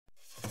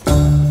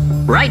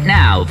Right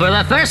now, for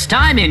the first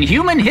time in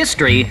human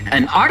history,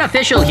 an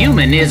artificial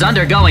human is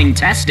undergoing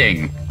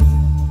testing.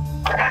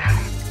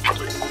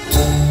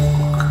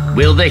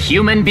 Will the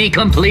human be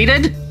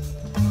completed?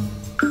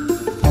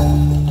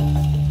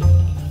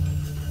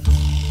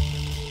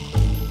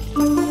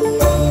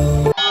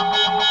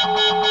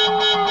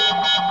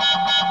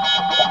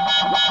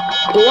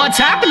 What's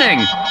happening?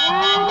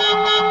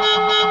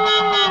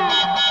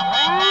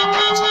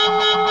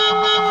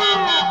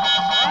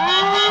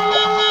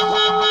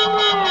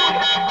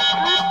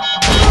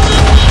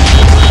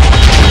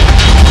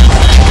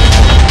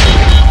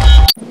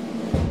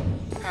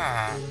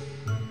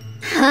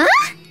 Huh?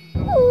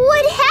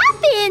 What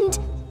happened?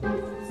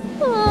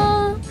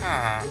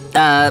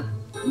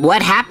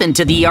 What happened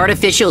to the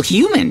artificial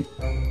human?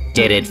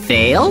 Did it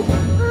fail?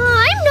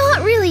 I'm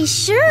not really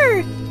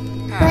sure.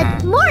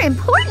 But more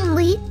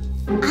importantly,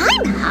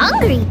 I'm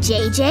hungry,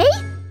 JJ.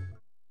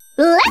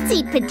 Let's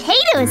eat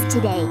potatoes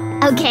today,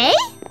 okay?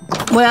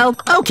 Well,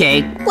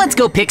 okay. Let's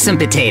go pick some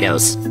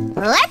potatoes.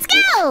 Let's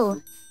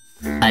go!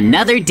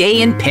 Another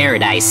day in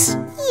paradise.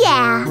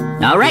 Yeah.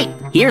 All right,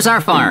 here's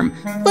our farm.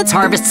 Let's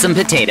harvest some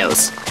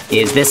potatoes.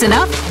 Is this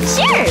enough?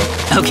 Sure.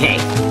 Okay.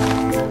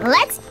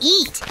 Let's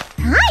eat.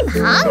 I'm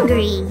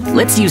hungry.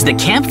 Let's use the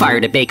campfire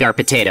to bake our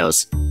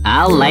potatoes.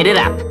 I'll light it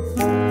up.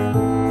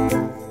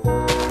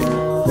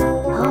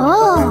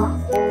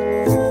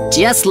 Oh.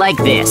 Just like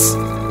this.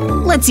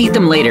 Let's eat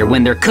them later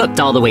when they're cooked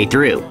all the way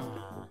through.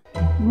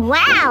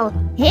 Wow,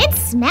 it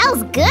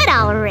smells good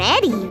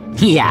already.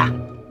 Yeah.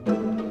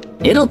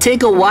 It'll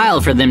take a while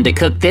for them to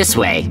cook this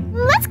way.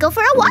 Let's go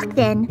for a walk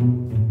then.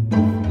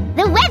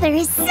 The weather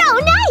is so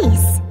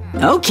nice.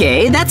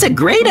 Okay, that's a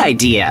great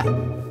idea.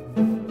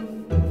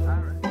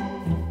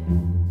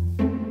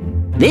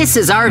 This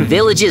is our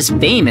village's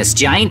famous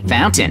giant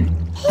fountain.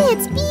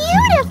 It's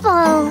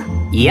beautiful.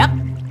 Yep,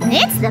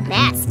 It's the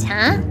best,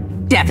 huh?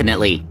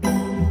 definitely.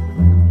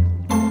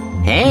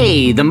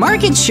 Hey, the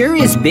market sure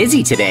is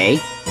busy today.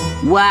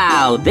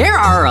 Wow, there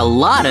are a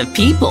lot of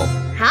people.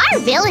 Our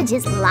village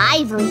is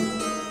lively.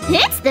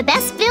 It's the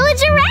best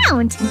village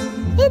around.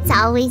 It's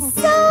always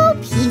so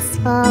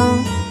peaceful.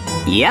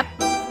 Yep.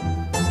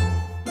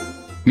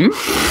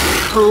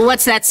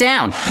 What's that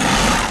sound?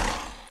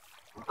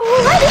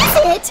 What is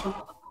it?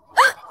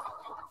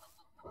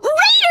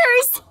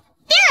 Raiders!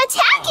 They're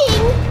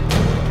attacking!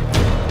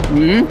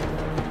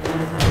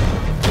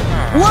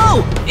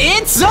 Whoa!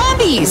 It's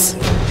zombies!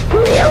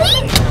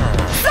 Really?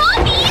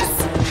 Zombies?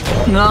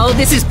 No,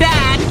 this is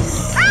bad.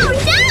 Oh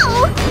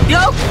no!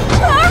 No!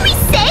 Are we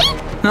safe?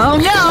 Oh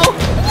no!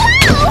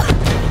 Whoa!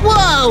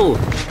 Whoa!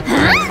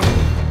 Huh?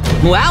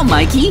 Wow,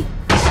 Mikey!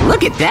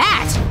 Look at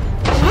that!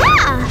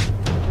 Yeah!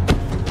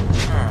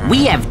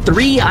 We have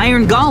 3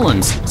 iron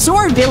golems, so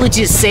our village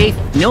is safe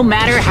no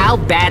matter how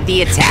bad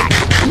the attack.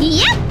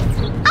 Yep!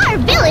 Our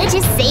village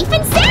is safe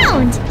and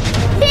sound!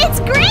 It's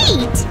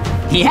great!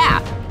 Yeah.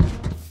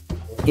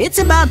 It's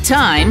about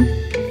time.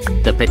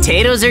 The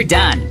potatoes are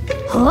done.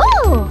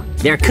 Oh!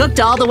 They're cooked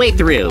all the way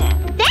through.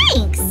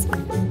 Thanks!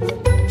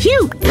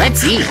 Phew,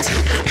 let's eat.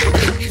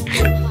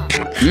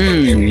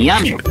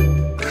 Yummy.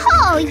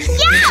 Oh,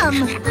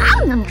 yum!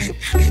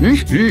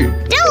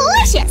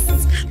 Delicious!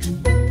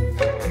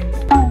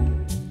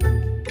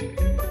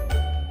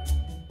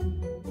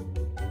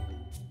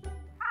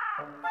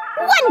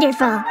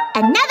 Wonderful!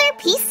 Another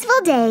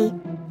peaceful day.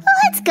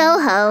 Let's go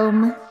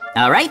home.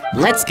 All right,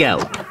 let's go.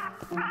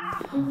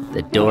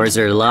 The doors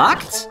are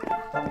locked.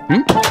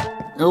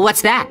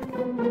 What's that?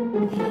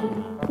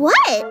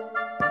 What?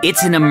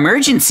 It's an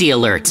emergency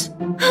alert.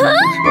 Huh?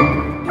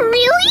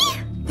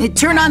 Really?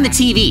 Turn on the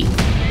TV.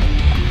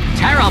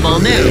 Terrible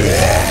news.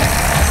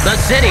 The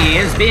city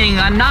is being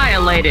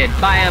annihilated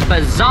by a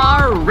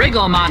bizarre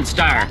wriggle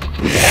monster.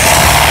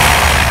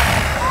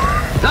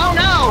 Oh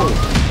no!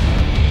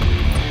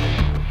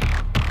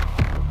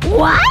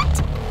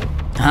 What?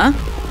 Huh?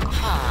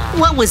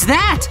 What was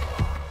that?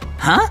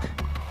 Huh?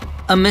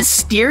 A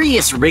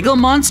mysterious wriggle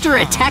monster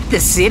attacked the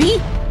city?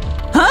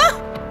 Huh?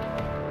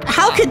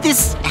 How could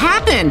this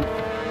happen?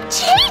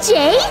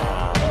 JJ!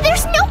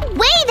 There's no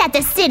way that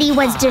the city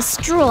was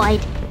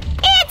destroyed.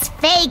 It's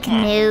fake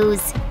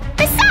news.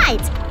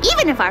 Besides,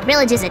 even if our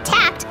village is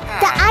attacked,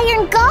 the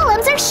iron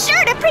golems are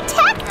sure to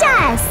protect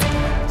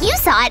us. You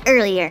saw it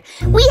earlier.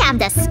 We have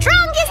the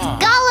strongest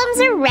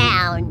golems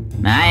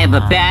around. I have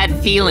a bad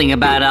feeling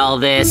about all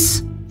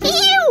this.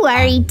 You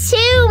worry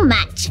too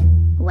much.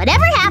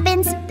 Whatever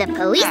happens, the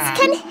police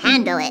can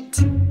handle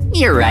it.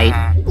 You're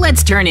right.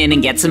 Let's turn in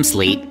and get some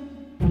sleep.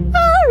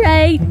 All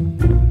right.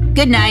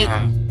 Good night.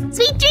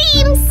 Sweet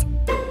dreams!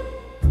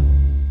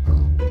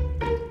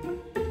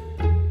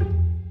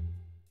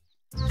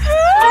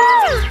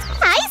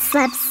 I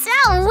slept so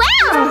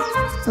well!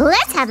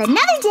 Let's have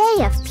another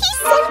day of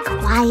peace and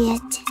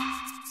quiet.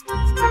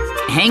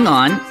 Hang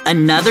on,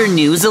 another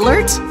news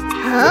alert?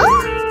 Huh?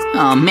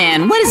 Oh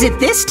man, what is it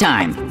this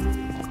time?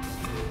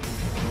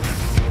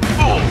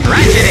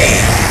 Tragedy!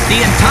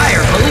 The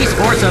entire police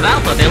force of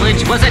Alpha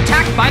Village was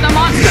attacked by the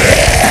monster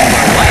and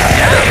were wiped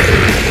out.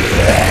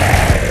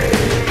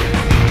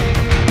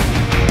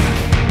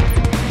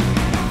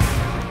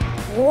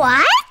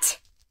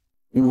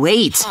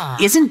 Wait,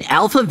 isn't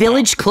Alpha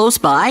Village close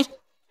by?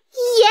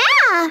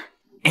 Yeah!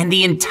 And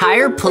the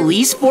entire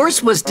police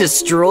force was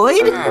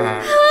destroyed?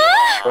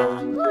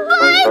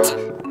 But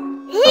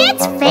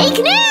it's fake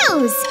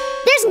news!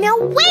 There's no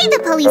way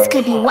the police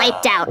could be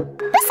wiped out.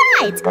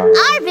 Besides,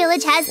 our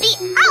village has the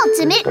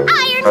ultimate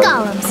iron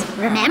golems,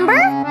 remember?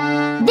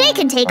 They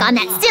can take on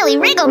that silly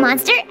Wriggle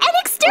monster and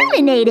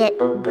exterminate it.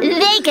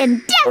 They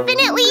can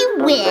definitely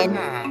win.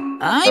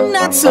 I'm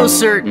not so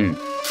certain.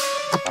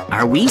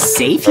 Are we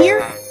safe here?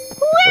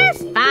 We're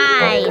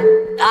fine.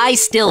 I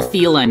still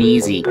feel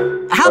uneasy.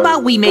 How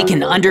about we make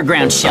an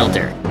underground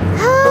shelter?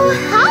 Oh,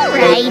 all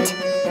right.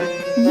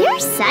 You're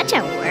such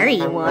a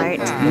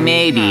worrywart.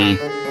 Maybe,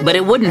 but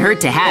it wouldn't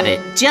hurt to have it,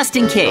 just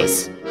in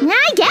case.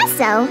 I guess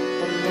so.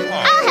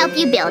 I'll help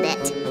you build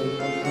it.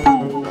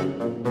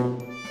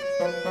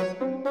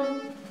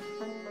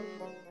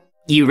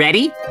 You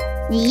ready?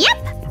 Yep.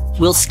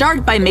 We'll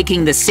start by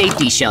making the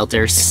safety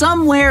shelter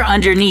somewhere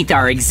underneath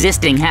our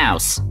existing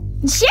house.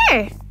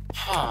 Sure.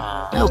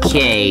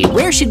 Okay,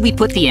 where should we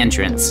put the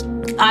entrance?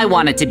 I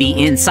want it to be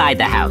inside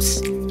the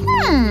house.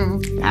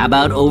 How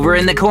about over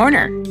in the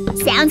corner?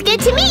 Sounds good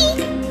to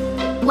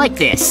me. Like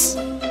this.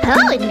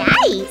 Oh,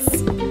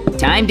 nice.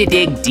 Time to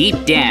dig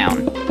deep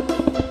down.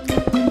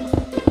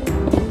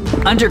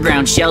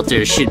 Underground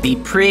shelters should be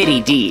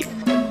pretty deep.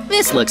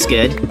 This looks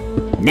good.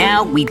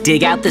 Now we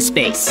dig out the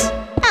space.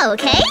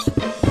 Okay.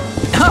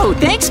 Oh,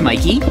 thanks,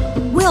 Mikey.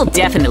 We'll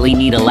definitely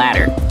need a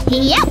ladder.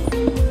 Yep.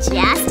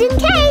 Just in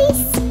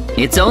case.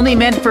 It's only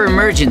meant for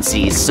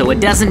emergencies, so it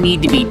doesn't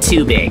need to be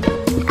too big.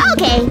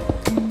 Okay.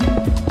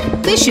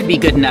 This should be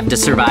good enough to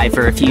survive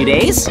for a few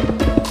days.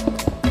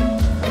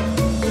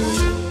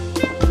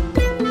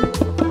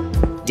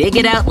 Dig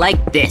it out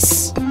like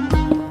this.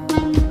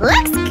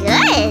 Looks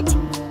good.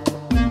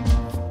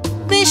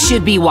 This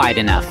should be wide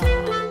enough.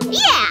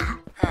 Yeah.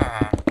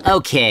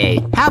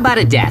 Okay, how about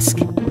a desk?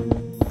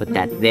 Put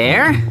that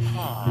there.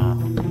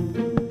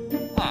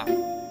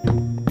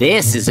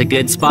 This is a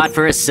good spot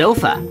for a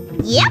sofa.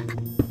 Yep.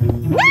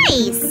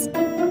 Nice.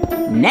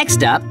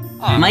 Next up,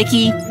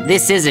 Mikey,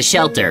 this is a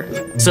shelter.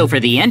 So for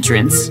the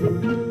entrance,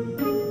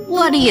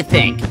 what do you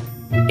think?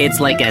 It's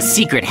like a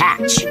secret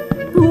hatch.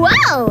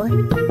 Whoa.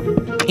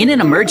 In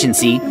an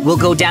emergency, we'll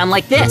go down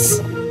like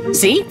this.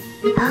 See?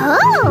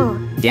 Oh.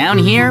 Down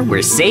here,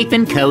 we're safe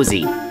and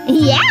cozy.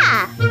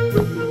 Yeah.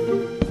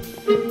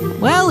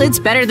 Well, it's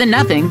better than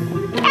nothing.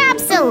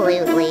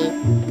 Absolutely.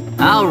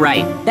 All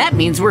right, that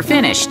means we're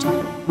finished.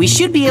 We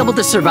should be able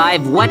to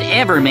survive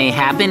whatever may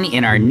happen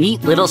in our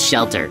neat little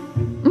shelter.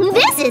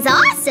 This is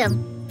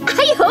awesome.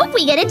 I hope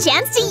we get a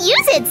chance to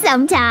use it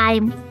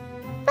sometime.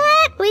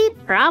 But we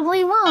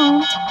probably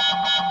won't.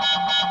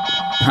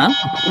 Huh?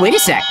 Wait a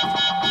sec.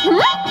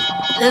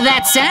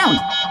 That sound.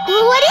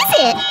 What is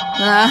it?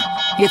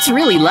 It's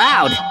really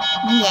loud.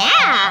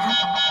 Yeah.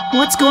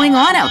 What's going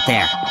on out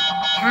there?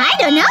 I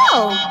don't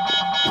know.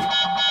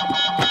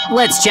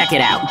 Let's check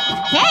it out.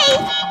 Hey.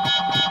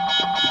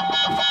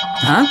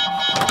 Huh?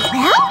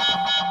 Well?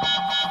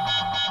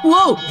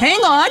 Whoa,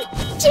 hang on!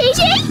 JJ?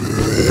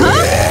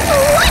 Huh?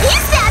 What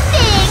is that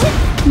thing?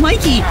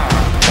 Mikey,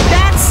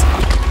 that's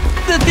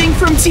the thing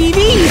from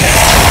TV!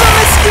 The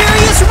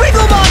mysterious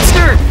Wriggle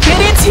monster!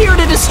 And it's here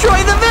to destroy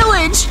the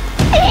village!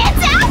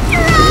 It's after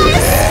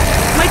us!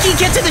 Mikey,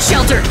 get to the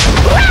shelter!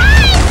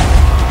 Run!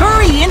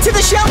 Hurry, into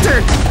the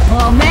shelter!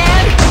 Oh,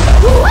 man!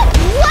 What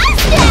was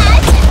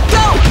that?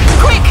 Go!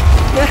 Quick!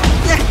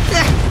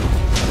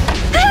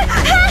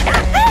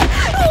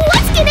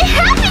 What's gonna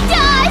happen to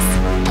us?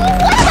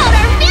 What about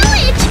our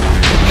village?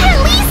 At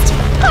least,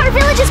 our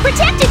village is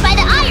protected by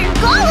the iron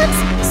golems,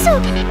 so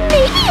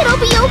maybe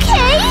it'll be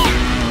okay?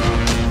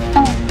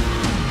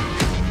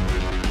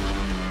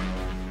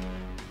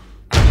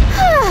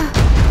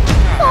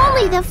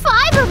 Only the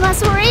 5 of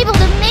us were able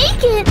to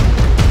make it.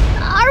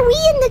 Are we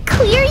in the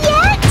clear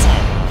yet?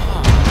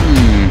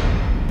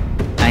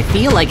 I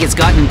feel like it's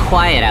gotten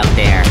quiet out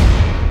there.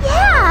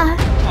 Yeah.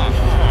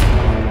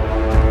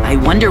 I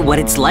wonder what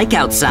it's like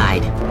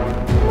outside.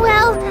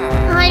 Well,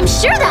 I'm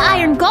sure the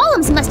iron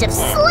golems must have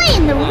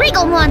slain the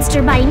Wriggle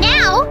monster by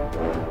now.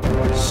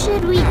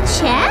 Should we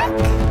check?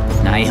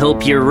 I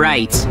hope you're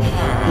right.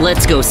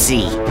 Let's go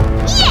see.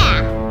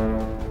 Yeah!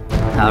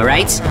 All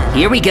right,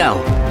 here we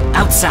go.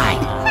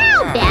 Outside.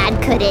 How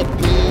bad could it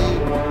be?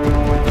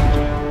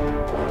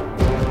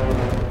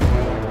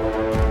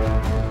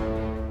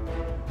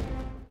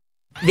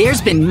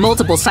 There's been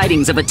multiple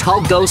sightings of a tall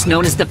ghost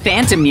known as the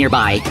Phantom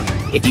nearby.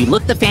 If you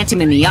look the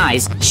Phantom in the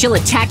eyes, she'll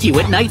attack you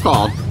at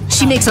nightfall.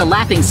 She makes a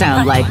laughing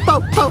sound like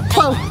po po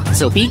po.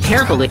 So be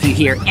careful if you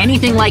hear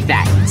anything like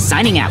that.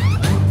 Signing out.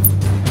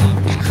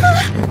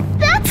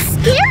 That's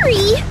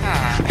scary!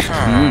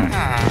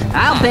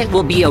 I'll bet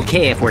we'll be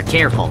okay if we're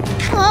careful.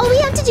 All we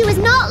have to do is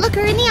not look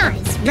her in the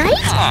eyes,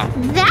 right?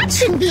 That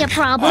shouldn't be a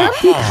problem.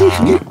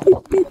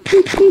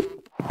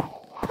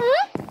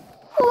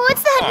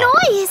 What's that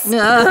noise?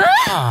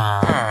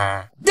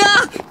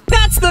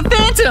 That's the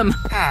Phantom!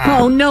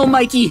 Oh no,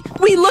 Mikey!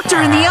 We looked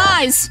her in the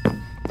eyes!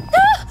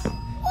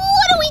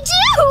 What do we do?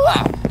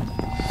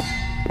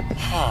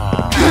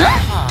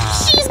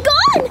 Huh? She's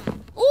gone!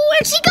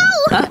 Where'd she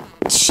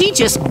go? She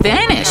just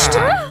vanished.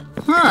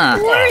 Huh.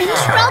 We're in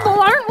trouble,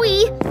 aren't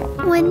we?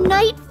 When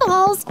night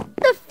falls,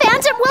 the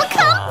Phantom will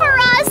come for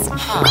us!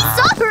 We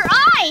saw her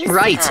eyes!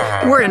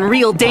 Right. We're in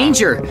real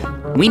danger.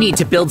 We need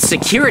to build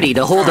security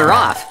to hold her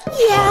off.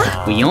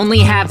 Yeah. We only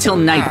have till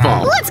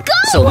nightfall. Let's go!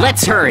 So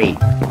let's hurry.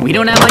 We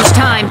don't have much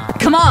time.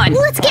 Come on.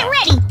 Let's get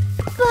ready.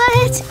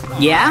 But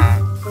Yeah?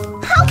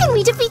 how can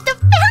we defeat the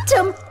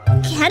Phantom?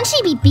 Can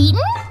she be beaten?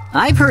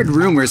 I've heard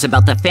rumors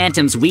about the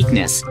Phantom's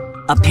weakness.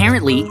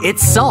 Apparently,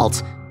 it's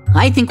salt.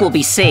 I think we'll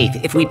be safe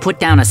if we put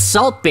down a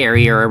salt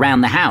barrier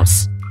around the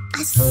house.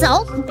 A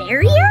salt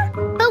barrier?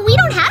 But we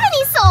don't have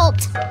any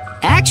salt.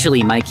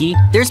 Actually, Mikey,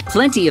 there's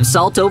plenty of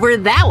salt over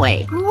that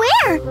way.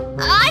 Where?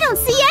 I don't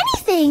see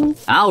anything.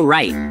 All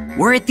right,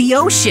 we're at the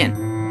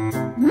ocean.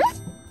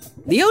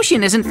 The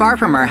ocean isn't far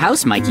from our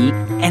house, Mikey,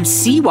 and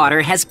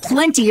seawater has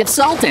plenty of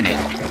salt in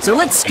it. So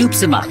let's scoop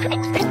some up. Got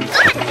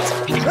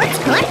it.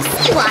 Let's collect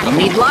seawater. We'll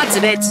need lots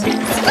of it.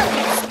 Scoop,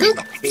 scoop.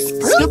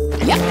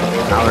 Scoop. Yep.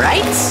 All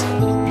right.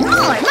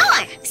 More.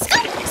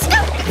 Scoop,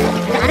 scoop.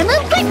 Gotta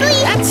move quickly.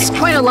 That's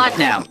quite a lot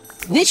now.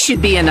 This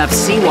should be enough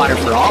seawater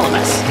for all of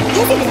us.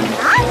 Is it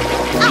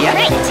enough? All Yep.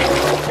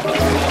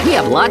 right. We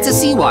have lots of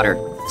seawater.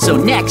 So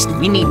next,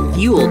 we need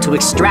fuel to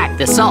extract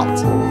the salt.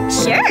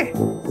 Sure.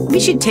 We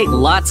should take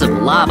lots of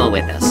lava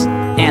with us.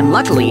 And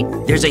luckily,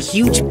 there's a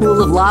huge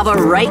pool of lava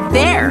right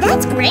there.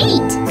 That's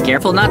great.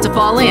 Careful not to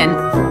fall in.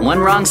 One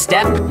wrong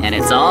step, and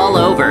it's all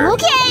over.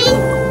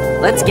 Okay.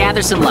 Let's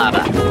gather some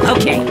lava.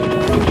 Okay.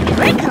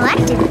 We're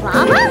collecting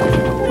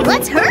lava?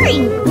 Let's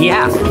hurry.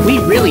 Yeah, we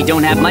really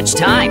don't have much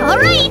time. All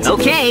right.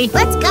 Okay,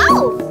 Let's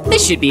go.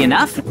 this should be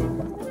enough.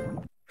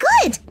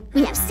 Good.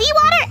 We have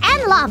seawater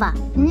and lava.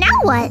 Now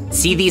what?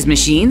 See these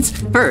machines?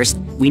 First,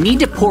 we need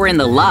to pour in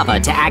the lava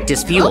to act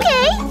as fuel.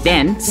 Okay.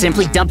 Then,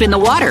 simply dump in the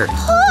water.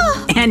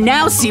 And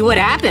now see what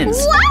happens.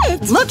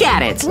 What? Look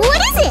at it. What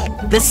is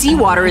it? The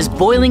seawater is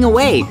boiling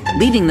away,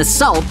 leaving the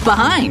salt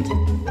behind.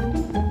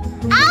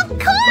 Of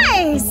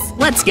course.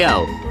 Let's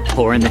go.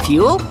 Pour in the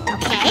fuel,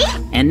 Okay.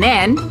 and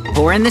then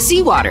pour in the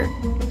seawater.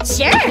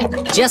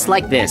 Sure. Just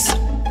like this.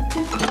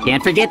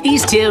 Can't forget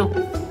these two.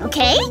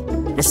 Okay.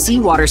 The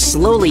seawater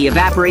slowly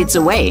evaporates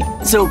away,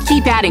 so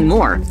keep adding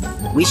more.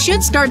 We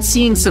should start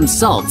seeing some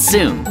salt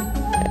soon.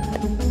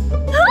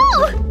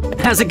 Oh,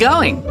 How's it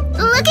going?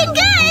 looking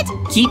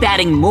good. Keep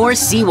adding more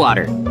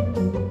seawater.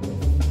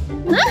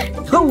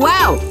 Oh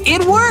wow,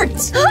 it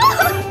worked!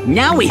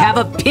 Now we have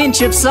a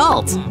pinch of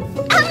salt.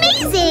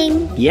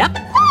 Amazing. Yep.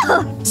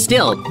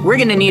 Still, we're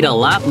gonna need a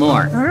lot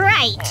more.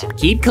 Right.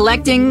 Keep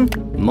collecting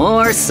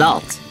more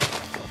salt.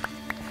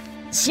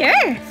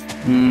 Sure.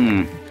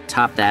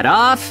 Top that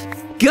off.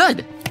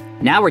 Good.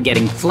 Now we're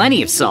getting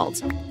plenty of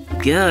salt.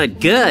 Good,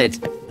 good.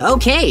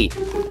 Okay,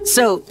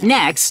 so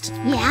next,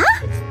 Yeah?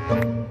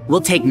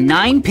 we'll take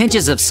 9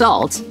 pinches of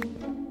salt,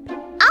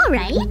 All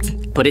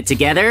right. put it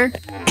together,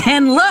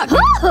 and look!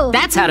 Ooh.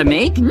 That's how to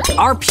make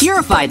our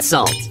purified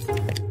salt.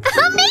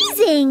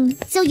 Amazing.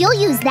 So you'll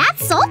use that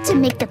salt to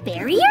make the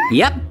barrier?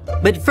 Yep,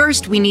 but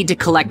first we need to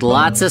collect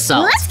lots of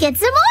salt. Let's get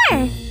some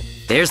more.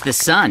 There's the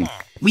sun.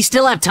 We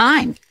still have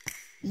time,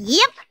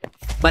 Yep.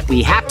 but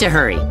we have to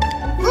hurry.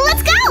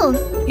 Let's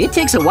go. It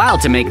takes a while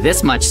to make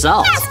this much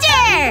salt.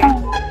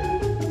 Faster.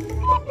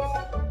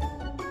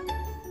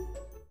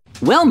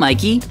 Well,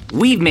 Mikey,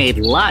 we've made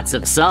lots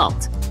of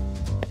salt.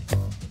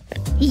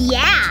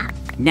 Yeah.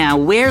 Now,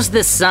 where's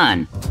the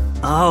sun?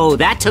 Oh,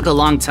 that took a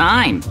long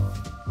time.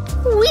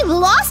 We've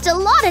lost a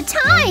lot of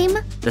time.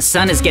 The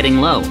sun is getting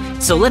low,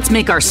 so let's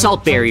make our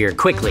salt barrier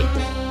quickly.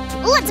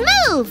 Let's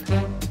move.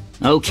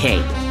 Okay,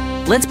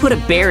 let's put a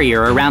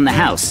barrier around the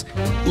house.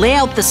 Lay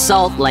out the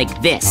salt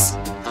like this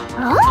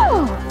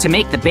Oh. to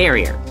make the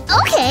barrier.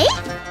 Okay.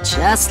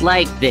 Just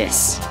like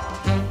this.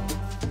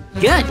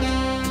 Good.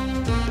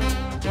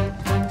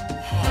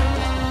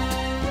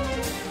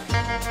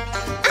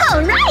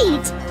 All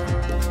right.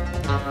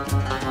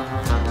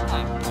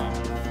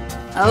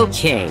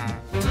 Okay.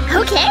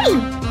 Okay.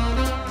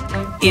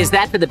 Is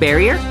that for the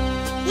barrier?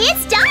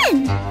 It's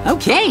done.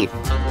 Okay.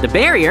 The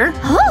barrier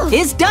Oh.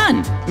 is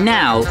done.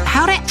 Now,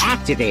 how to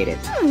activate it?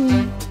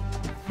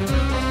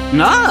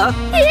 Ah,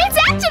 It's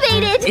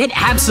activated. it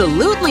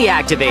absolutely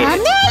activated.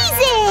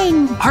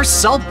 Amazing. Our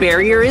salt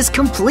barrier is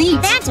complete.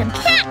 Phantom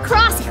can't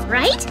cross it,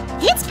 right?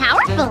 It's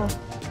powerful.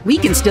 We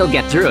can still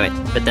get through it,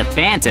 but the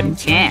Phantom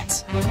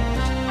can't.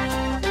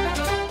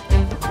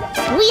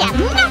 We have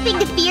nothing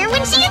to fear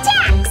when she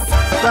attacks.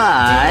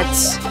 But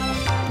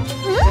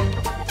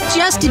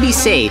just to be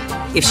safe,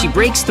 if she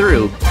breaks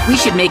through, we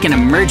should make an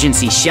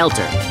emergency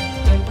shelter.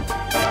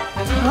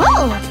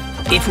 Oh,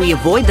 If we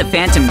avoid the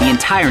Phantom the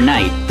entire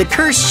night, the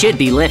curse should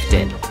be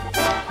lifted.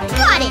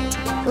 got it.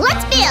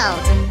 Let's build.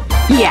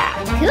 Yeah.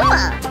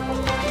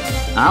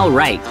 Cool. All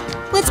right,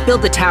 let's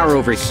build the tower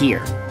over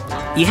here.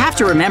 You have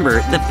to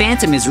remember, the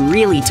Phantom is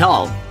really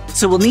tall,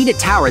 so we'll need a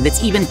tower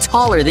that's even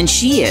taller than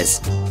she is.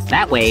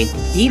 That way,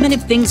 even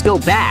if things go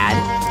bad,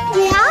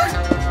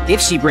 Yeah? if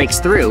she breaks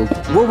through,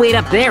 we'll wait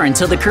up there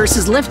until the curse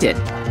is lifted.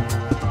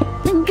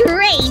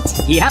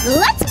 Great! Yep.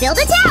 Let's build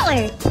a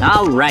tower!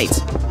 All right.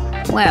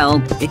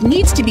 Well, it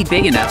needs to be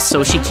big enough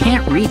so she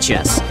can't reach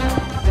us.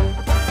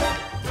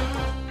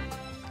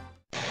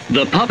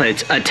 The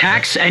puppet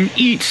attacks and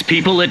eats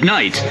people at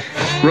night.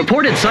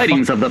 Reported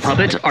sightings of the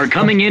puppet are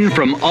coming in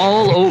from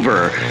all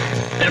over.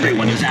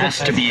 Everyone is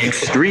asked to be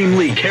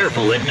extremely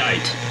careful at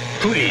night.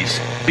 Please,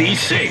 be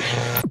safe.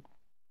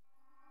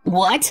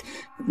 What?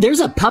 There's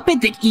a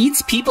puppet that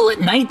eats people at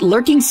night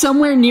lurking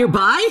somewhere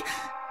nearby?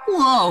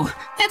 Whoa,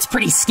 that's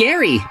pretty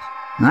scary.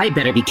 I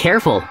better be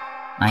careful.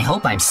 I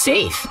hope I'm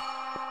safe.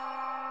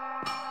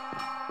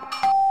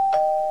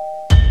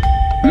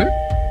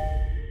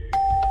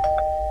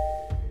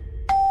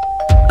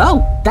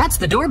 Oh, that's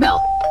the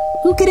doorbell.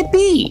 Who could it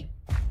be?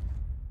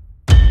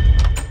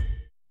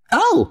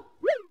 Oh!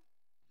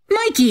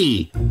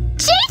 Mikey!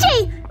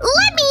 JJ,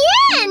 let me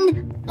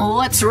in!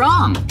 What's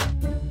wrong?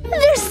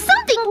 There's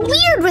something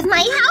weird with my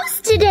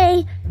house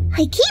today.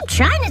 I keep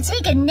trying to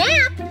take a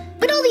nap,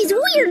 but all these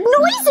weird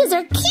noises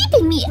are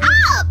keeping me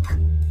up.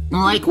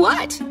 Like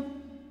what?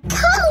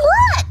 Come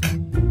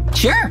look!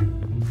 Sure.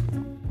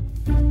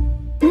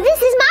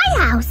 This is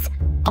my house.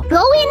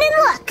 Go in and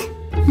look.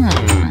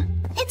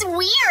 It's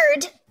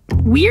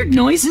weird. Weird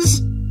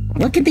noises?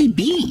 What could they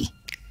be?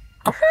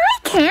 I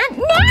can't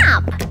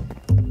nap.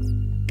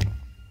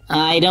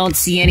 I don't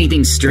see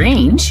anything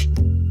strange.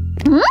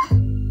 Huh?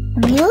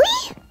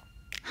 Really?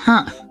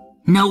 Huh.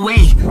 No way.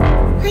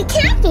 I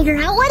can't figure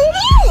out what it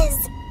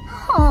is.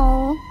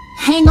 Oh.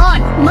 Hang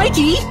on,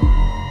 Mikey!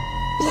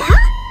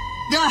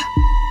 Yeah?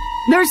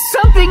 There's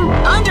something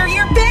under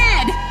your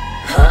bed!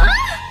 Huh?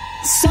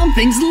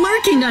 Something's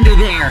lurking under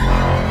there.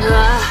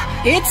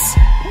 It's...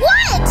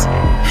 What?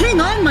 Hang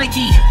on,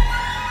 Mikey!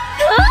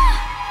 Huh?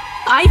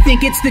 I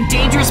think it's the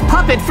dangerous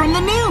puppet from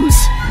the news!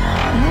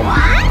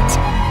 What?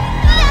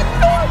 That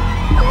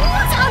thing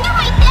was under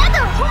my bed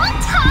the whole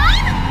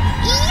time?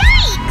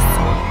 Yikes!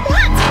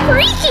 That's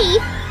freaky!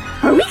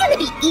 Are we gonna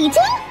be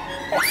eaten?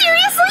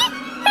 Seriously?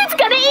 It's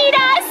gonna eat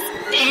us!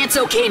 It's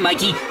okay,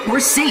 Mikey. We're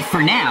safe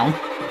for now.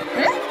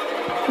 Huh?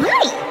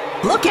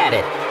 Why? Look at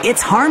it.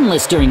 It's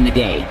harmless during the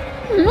day.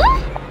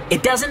 Hmm?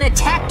 It doesn't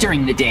attack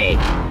during the day.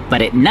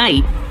 But at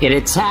night, it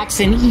attacks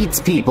and eats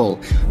people.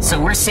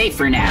 So we're safe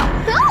for now.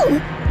 Oh!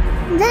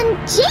 Then,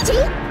 JJ,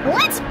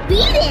 let's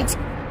beat it!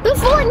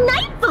 Before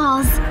night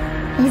falls!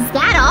 Is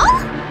that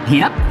all?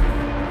 Yep.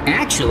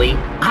 Actually,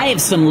 I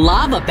have some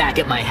lava back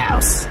at my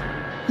house.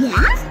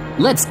 Yeah?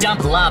 Let's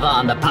dump lava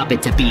on the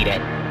puppet to beat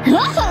it.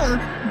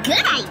 Oh,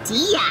 good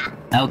idea!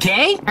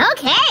 Okay?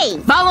 Okay,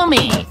 Follow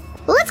me!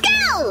 let's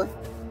go!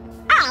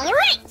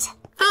 Alright!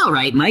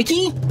 Alright,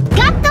 Mikey.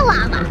 Got the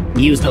lava!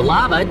 Use the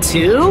lava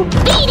to...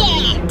 Beat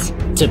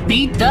it! to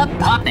beat the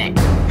puppet.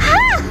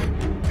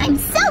 I'm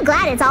so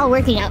glad it's all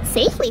working out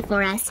safely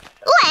for us.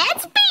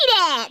 Let's beat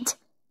it!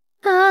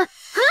 Huh?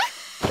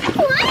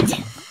 What?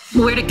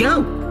 Where'd it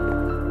go?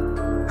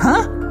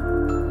 Huh?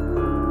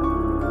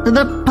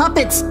 The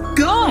puppet's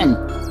gone!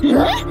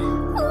 Huh?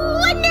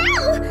 What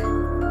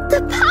now?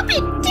 The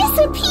puppet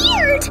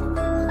disappeared!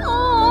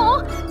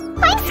 Oh,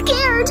 I'm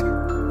scared!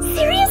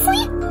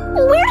 Seriously?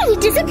 Where did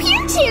it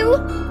disappear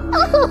to?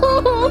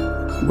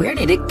 Oh, Where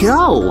did it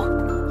go?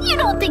 you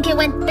don't think it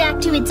went back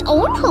to its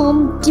own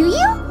home, do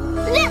you?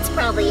 That's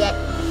probably it,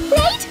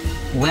 right?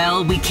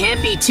 Well, we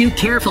can't be too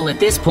careful at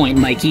this point,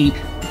 Mikey.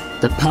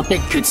 The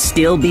puppet could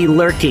still be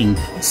lurking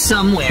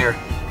somewhere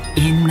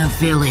in the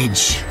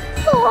village.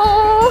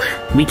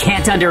 Oh, We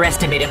can't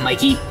underestimate it,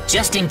 Mikey.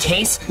 Just in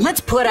case, let's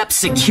put up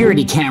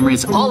security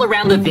cameras all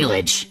around the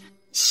village.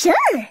 sure.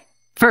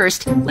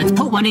 First, let's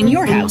put one in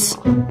your house.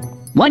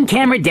 One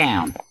camera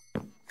down.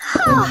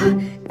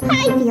 Oh,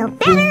 I feel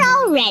better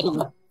already.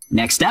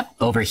 Next up,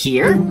 over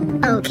here,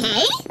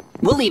 Okay.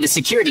 we'll leave a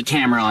security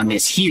camera on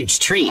this huge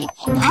tree.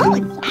 Oh,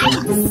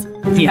 nice.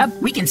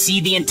 Yep, we can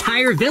see the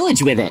entire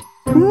village with it.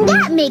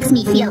 That makes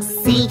me feel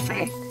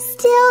safer.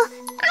 Still,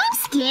 I'm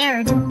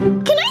scared.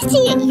 Can I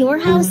stay at your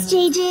house,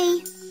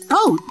 JJ?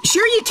 Oh,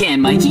 sure you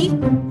can, Mikey.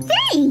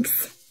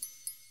 Thanks.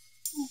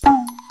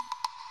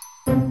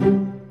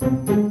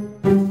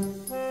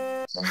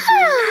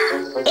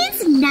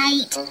 It's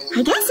night.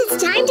 I guess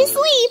it's time to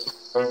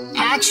sleep.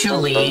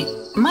 Actually,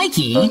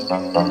 Mikey,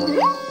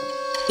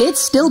 it's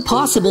still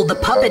possible the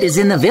puppet is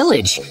in the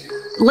village.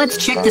 Let's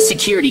check the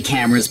security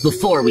cameras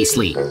before we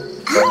sleep.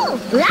 Oh,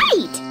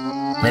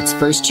 right. Let's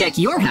first check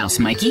your house,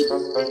 Mikey.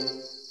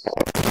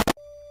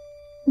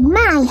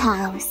 My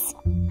house.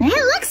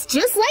 It looks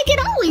just like it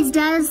always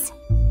does.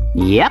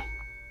 Yep.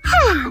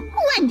 Ah,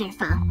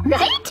 wonderful,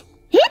 right?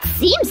 It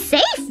seems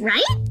safe,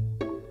 right?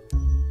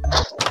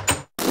 Huh?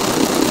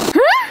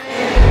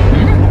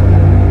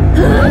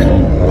 Huh?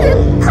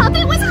 The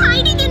puppet was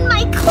hiding in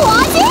my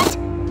closet?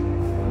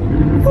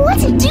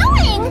 What's it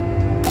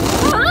doing?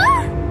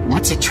 Huh?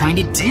 What's it trying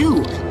to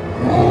do?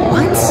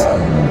 What?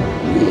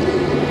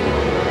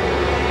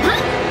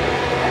 Huh?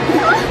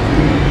 Huh?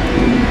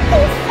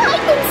 If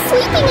I've been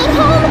sleeping at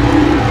home,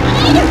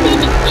 I'd have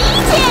been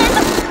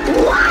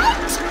eaten!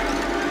 What?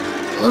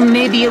 Well,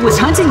 maybe it was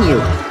hunting you.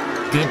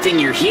 Good thing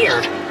you're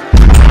here.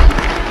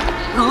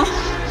 Oh,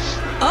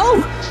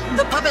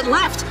 The puppet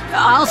left!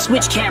 I'll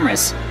switch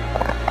cameras.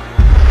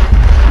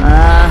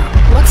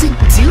 What's it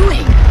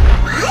doing?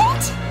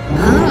 What?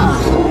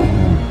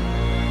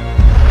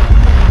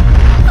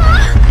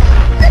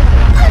 The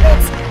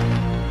puppet's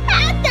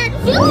at that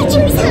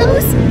villager's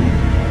house!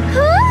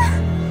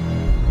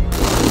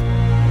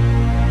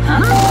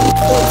 Huh?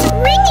 It's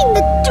ringing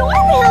the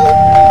doorbell!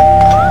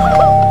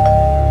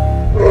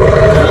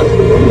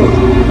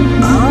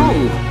 Oh!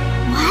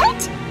 What?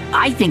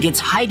 I think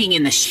it's hiding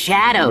in the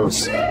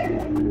shadows.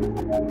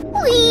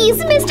 Please,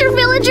 Mr.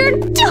 Villager,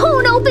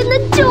 don't open the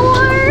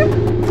door!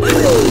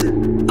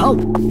 Oh,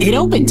 it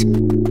opened.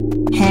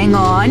 Hang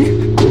on.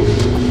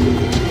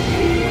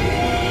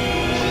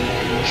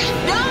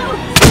 No!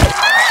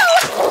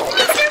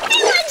 Mr.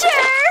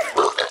 Villager!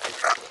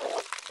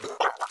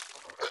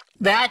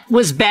 That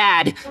was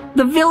bad.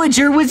 The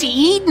villager was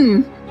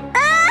eaten.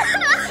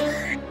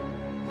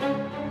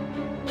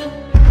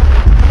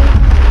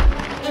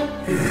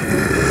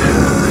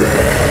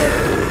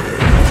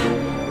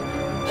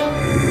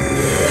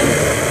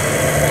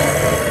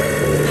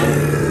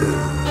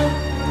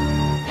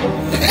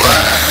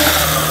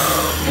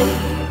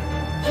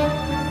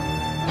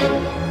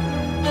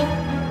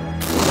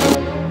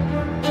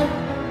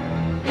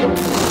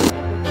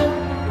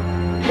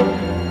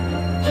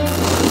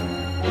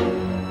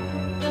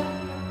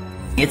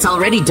 It's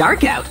already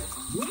dark out.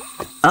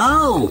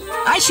 Oh,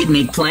 I should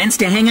make plans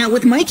to hang out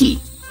with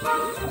Mikey.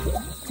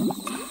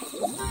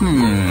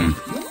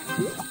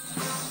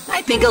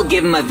 I think I'll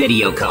give him a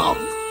video call.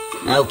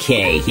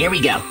 Okay, here we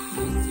go.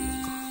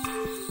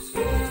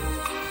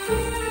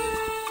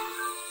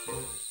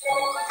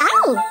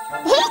 Oh,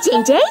 hey,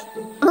 JJ.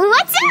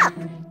 What's up?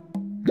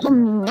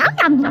 Nom,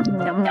 nom, nom,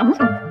 nom, nom.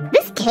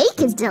 This cake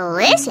is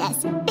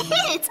delicious.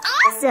 It's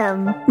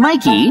awesome.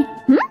 Mikey?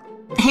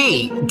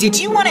 Hey, did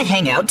you want to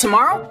hang out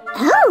tomorrow?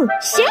 Oh,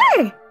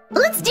 sure.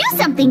 Let's do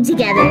something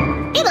together.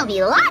 It'll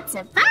be lots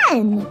of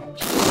fun.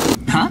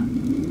 Huh?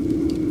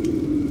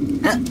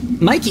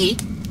 Mikey?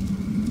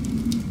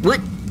 What?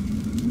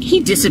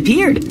 He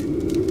disappeared.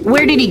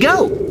 Where did he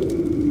go?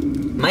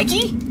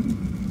 Mikey?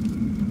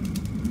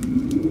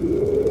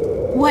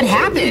 What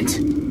happened?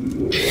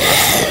 Who's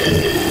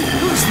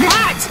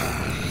that?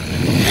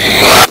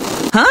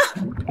 Huh?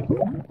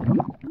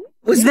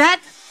 Was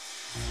that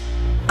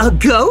a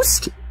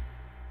ghost?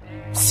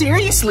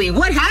 Seriously,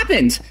 what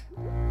happened?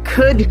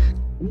 Could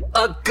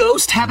a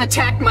ghost have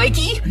attacked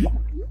Mikey?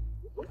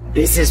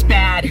 This is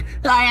bad.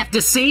 I have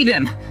to save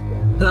him.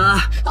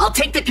 I'll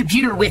take the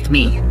computer with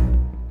me.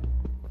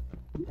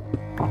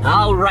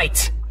 All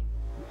right.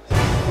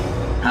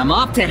 I'm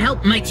off to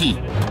help Mikey.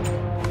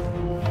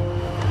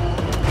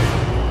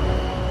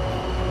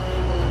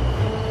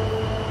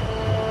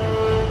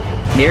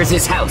 There's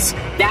his house.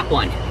 That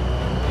one.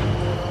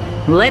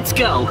 Let's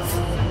go.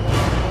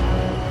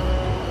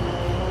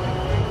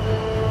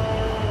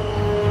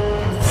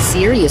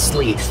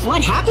 Seriously,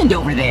 what happened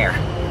over there?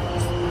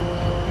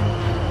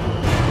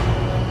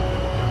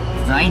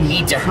 I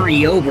need to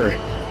hurry over.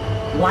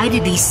 Why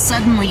did he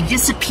suddenly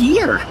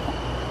disappear?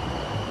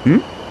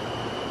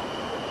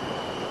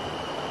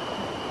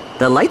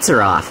 The lights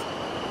are off.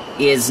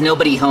 Is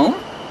nobody home?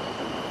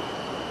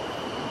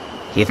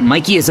 If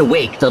Mikey is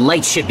awake, the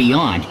lights should be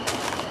on.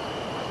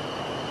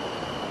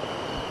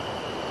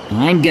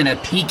 I'm gonna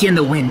peek in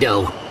the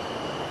window.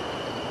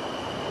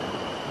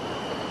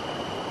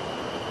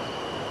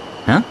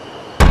 Huh?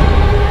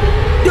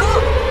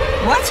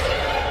 What?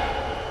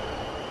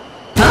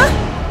 Huh?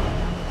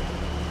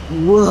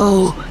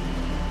 Whoa!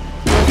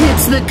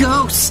 It's the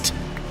ghost!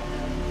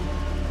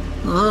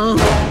 Oh,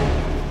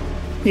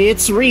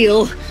 it's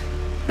real.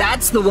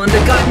 That's the one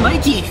that got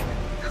Mikey.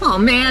 Oh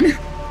man.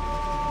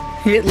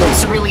 It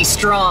looks really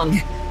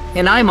strong.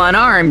 And I'm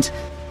unarmed.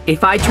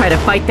 If I try to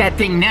fight that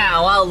thing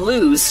now, I'll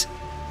lose.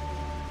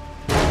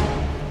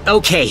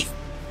 Okay.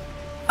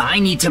 I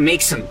need to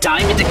make some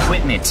diamond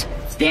equipment.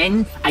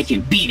 Then I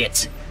can beat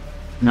it.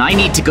 I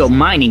need to go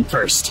mining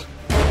first.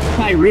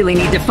 I really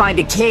need to find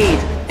a cave.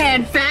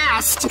 And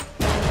fast!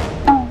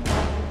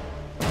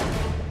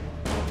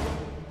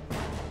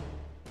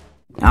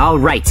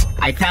 Alright,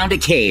 I found a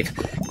cave.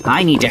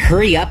 I need to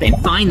hurry up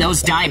and find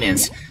those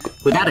diamonds.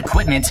 Without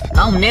equipment,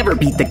 I'll never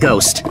beat the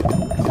ghost.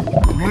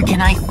 Where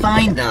can I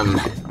find them?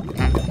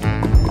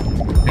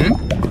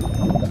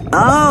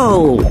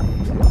 Oh!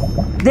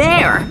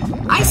 There!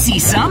 I see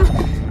some!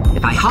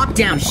 If I hop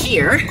down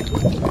here...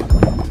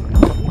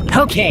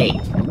 Okay!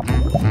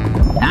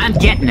 I'm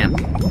getting them.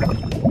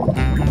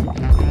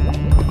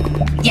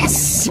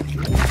 Yes!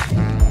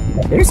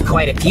 There's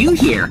quite a few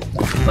here,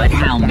 but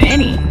how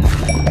many?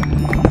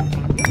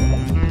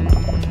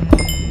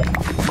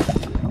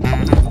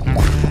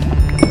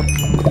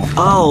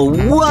 Oh,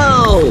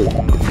 whoa!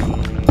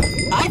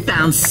 I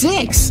found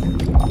 6,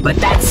 but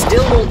that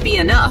still won't be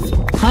enough.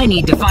 I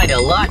need to find a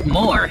lot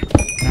more.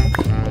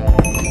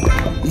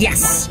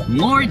 Yes,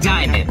 more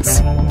diamonds.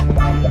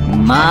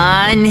 Come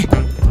on.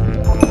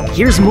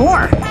 Here's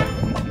more.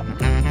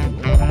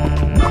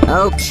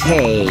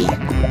 Okay.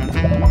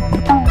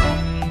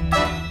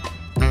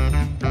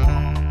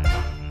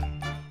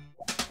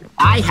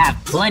 I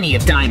have plenty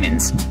of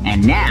diamonds,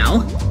 and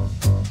now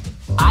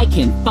I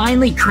can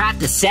finally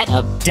craft a set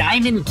of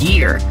diamond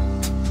gear.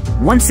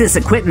 Once this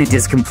equipment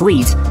is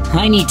complete,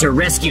 I need to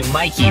rescue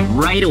Mikey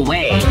right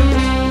away.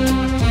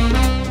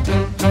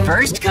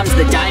 First comes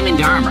the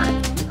diamond armor.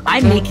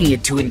 I'm making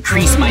it to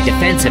increase my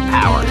defensive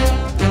power.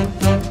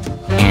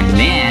 And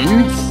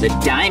then, the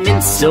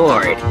diamond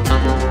sword.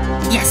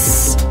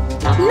 Yes!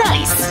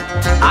 Nice!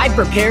 I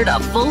prepared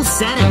a full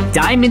set of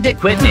diamond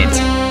equipment.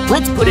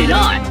 Let's put it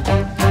on.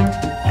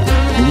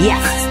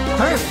 Yes!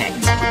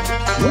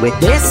 Perfect! With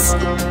this,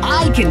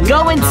 I can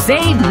go and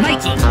save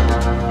Mikey.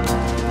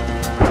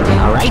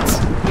 Alright,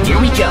 here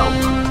we go.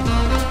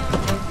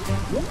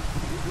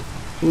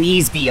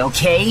 Please be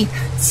okay.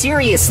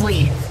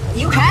 Seriously,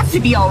 you have to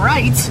be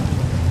alright.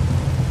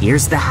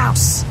 Here's the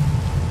house.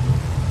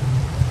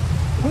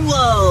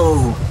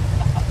 Whoa!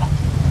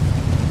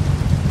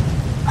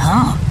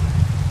 Huh?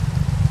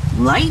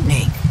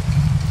 Lightning.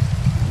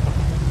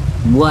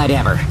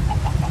 Whatever.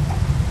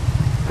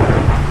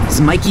 Is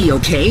Mikey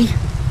okay?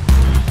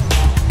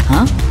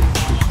 Huh?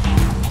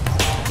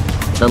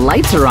 The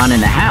lights are on in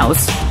the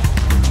house.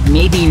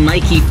 Maybe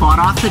Mikey fought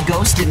off the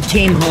ghost and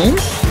came home?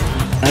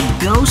 A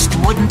ghost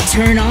wouldn't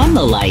turn on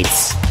the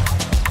lights.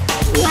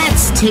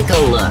 Let's take a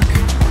look.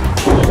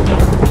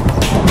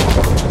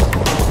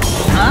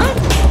 Huh?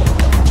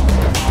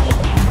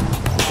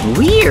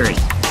 Weird.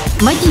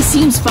 Mikey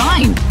seems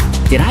fine.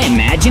 Did I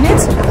imagine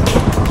it?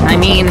 I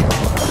mean,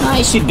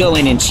 I should go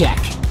in and check.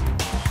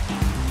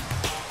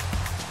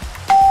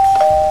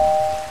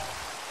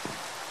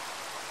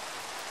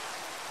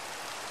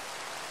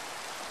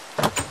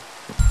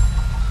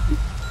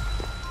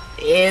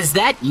 Is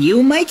that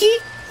you, Mikey?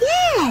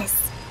 Yes,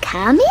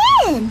 come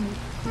in.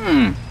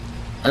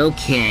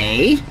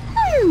 Okay.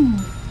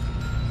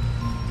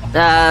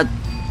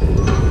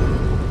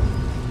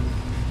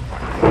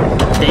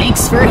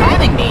 Thanks for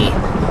having me.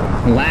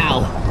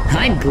 Wow,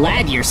 I'm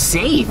glad you're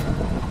safe.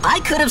 I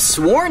could have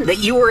sworn that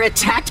you were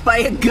attacked by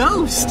a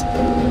ghost.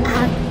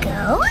 A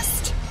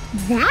ghost?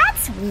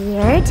 That's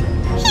weird.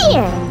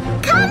 Here,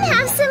 come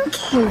have some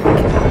cake.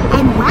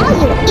 And while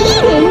you're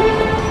eating,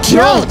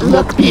 don't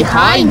look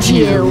behind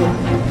you.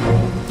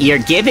 You're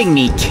giving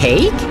me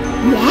cake?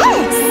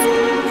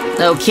 Yes.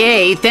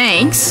 Okay,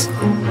 thanks.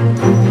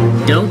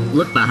 Don't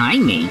look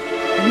behind me.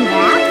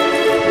 Yeah?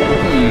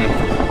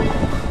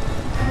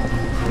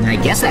 I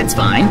guess that's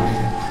fine.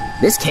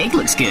 This cake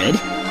looks good.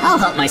 I'll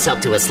help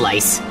myself to a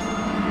slice.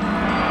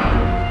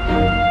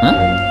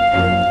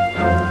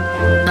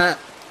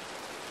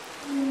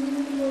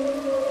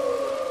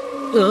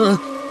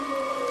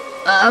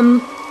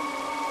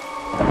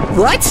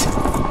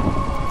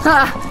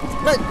 Huh?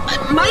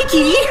 What?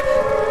 Mikey?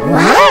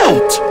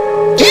 What?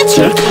 It's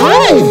your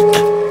cake.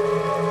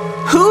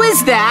 Who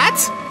is that?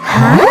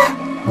 Huh?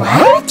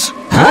 What?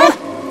 Huh?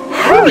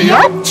 Hurry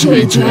up,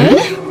 JJ.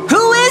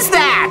 Who is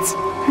that?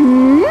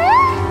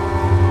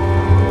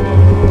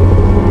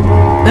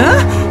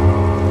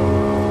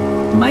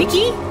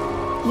 Mikey?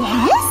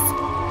 Yes?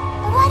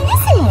 What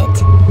is it?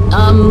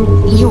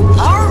 You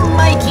are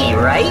Mikey,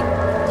 right?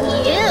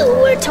 You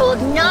were told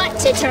not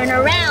to turn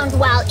around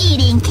while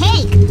eating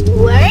cake,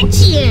 weren't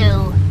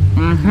you?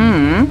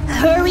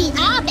 Hurry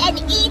up and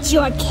eat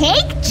your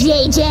cake,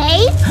 JJ.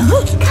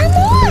 Come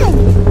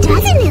on.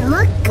 Doesn't it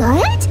look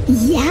good?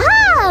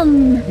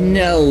 Yum.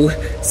 No,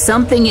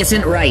 something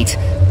isn't right.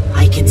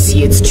 I can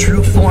see its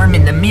true form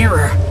in the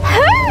mirror.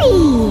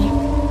 Hurry.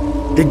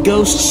 The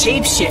ghost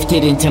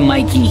shapeshifted into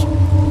Mikey.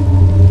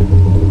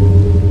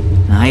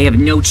 I have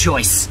no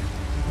choice.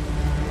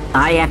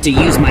 I have to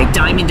use my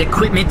diamond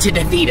equipment to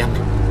defeat him.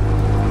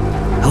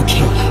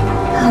 Okay.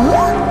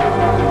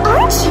 Huh?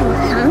 Aren't you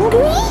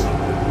hungry?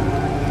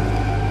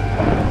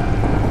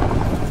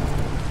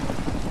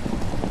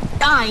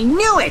 I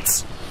knew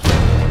it!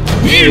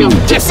 You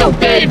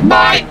disobeyed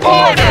my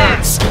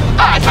orders!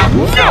 I have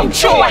no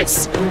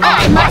choice!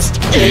 I must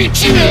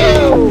eat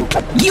you!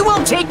 You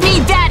won't take me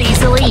that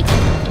easily!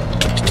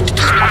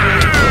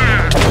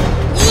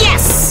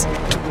 Yes!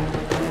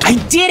 I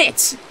did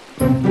it!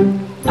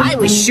 I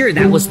was sure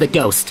that was the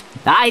ghost.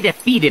 I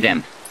defeated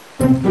him.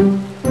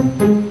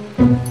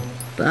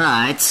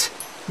 But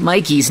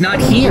Mikey's not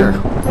here.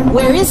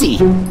 Where is he?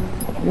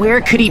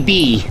 Where could he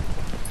be?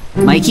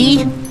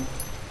 Mikey?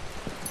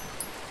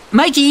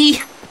 Mikey!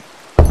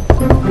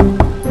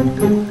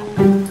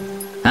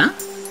 Huh?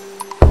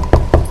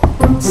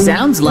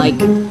 Sounds like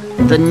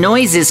the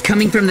noise is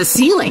coming from the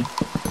ceiling.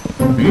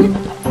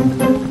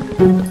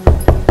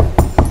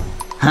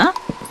 Huh?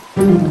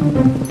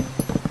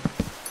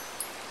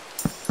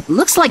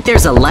 Looks like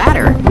there's a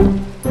ladder.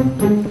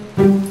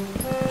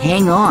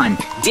 Hang on,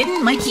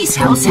 didn't Mikey's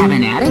house have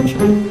an attic?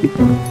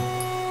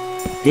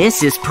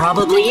 This is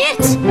probably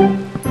it.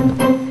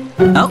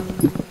 Oh.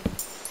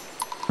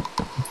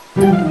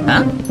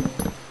 Huh?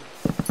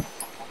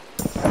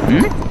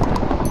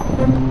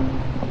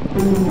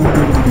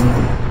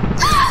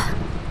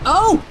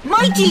 Oh,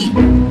 Mikey!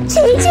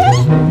 JJ?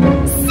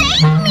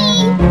 Save me!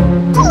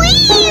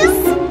 Please!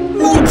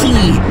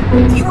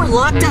 Mikey! You were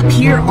locked up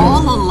here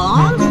all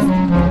along?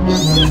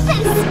 Yes!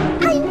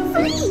 I'm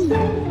free!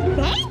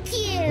 Thank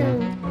you!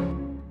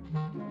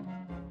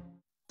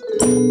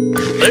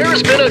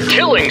 There's been a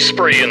killing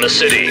spree in the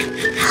city.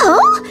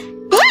 Oh?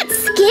 That's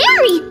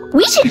scary!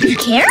 We should be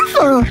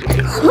careful!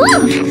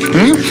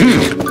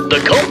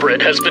 The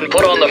culprit has been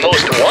put on the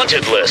most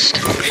wanted list.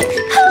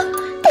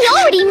 They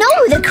already know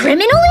who the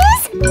criminal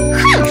is?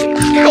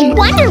 I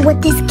wonder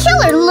what this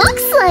killer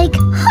looks like.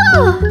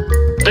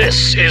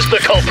 This is the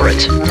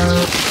culprit.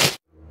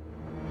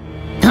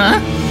 Huh?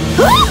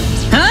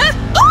 Huh?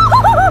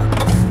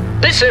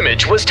 This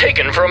image was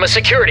taken from a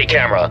security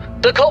camera.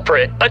 The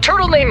culprit, a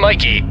turtle named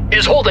Mikey,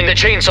 is holding the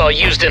chainsaw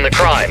used in the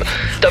crime.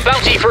 The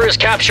bounty for his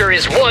capture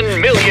is $1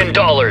 million.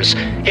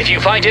 If you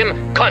find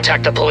him,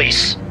 contact the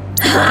police.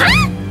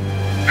 Huh?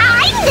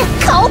 I'm the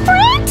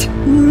culprit?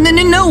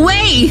 No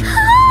way!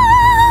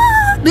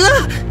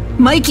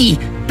 Mikey,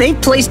 they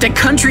placed a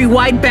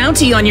countrywide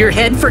bounty on your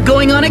head for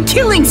going on a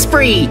killing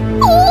spree!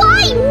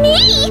 Why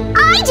me?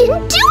 I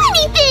didn't do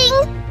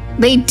anything!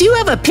 They do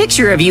have a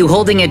picture of you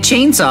holding a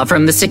chainsaw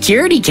from the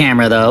security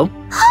camera, though.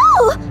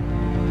 Oh!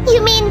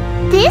 You mean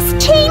this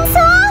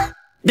chainsaw?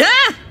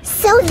 Ah!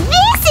 So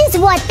this is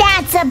what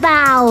that's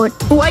about!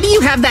 Why do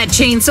you have that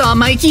chainsaw,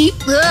 Mikey?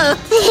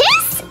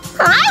 This?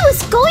 I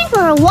was going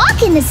for a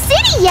walk in the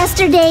city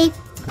yesterday.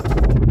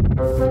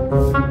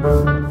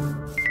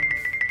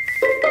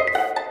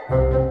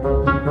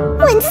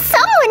 When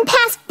someone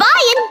passed by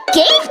and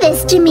gave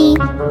this to me.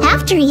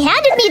 After he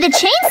handed me the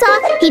chainsaw,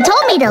 he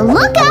told me to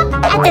look up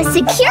at the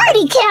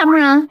security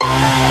camera. I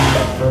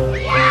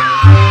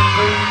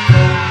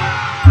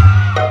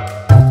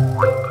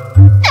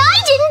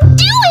didn't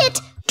do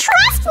it!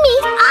 Trust me,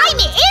 I'm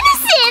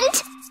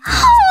innocent!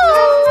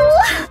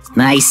 Oh.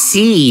 I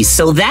see,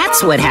 so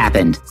that's what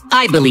happened.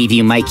 I believe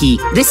you, Mikey.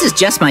 This is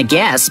just my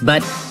guess,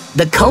 but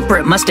the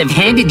culprit must have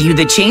handed you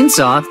the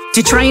chainsaw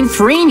to try and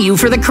frame you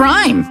for the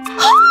crime.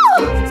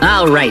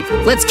 All right,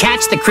 let's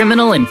catch the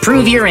criminal and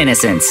prove your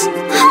innocence.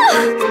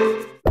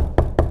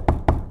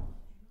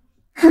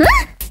 Huh?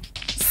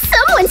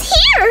 Someone's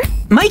here!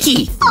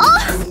 Mikey!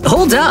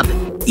 Hold up!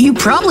 You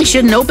probably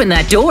shouldn't open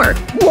that door.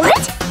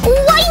 What?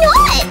 Why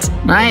not?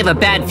 I have a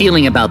bad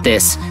feeling about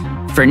this.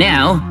 For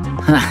now,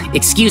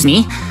 excuse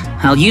me,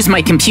 I'll use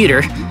my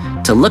computer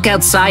to look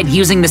outside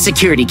using the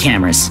security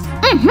cameras.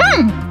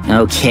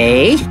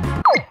 Okay.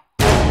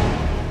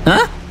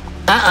 Huh?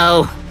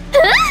 Uh-oh.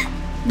 Huh?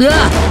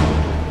 Ugh.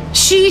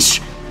 Sheesh!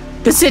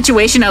 The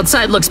situation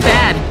outside looks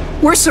bad.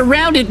 We're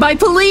surrounded by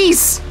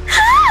police!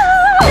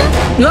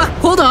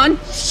 Hold on.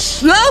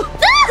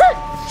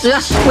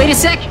 Wait a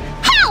sec.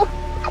 How?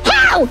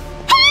 How?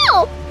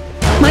 How?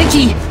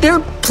 Mikey, they're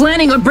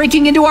planning on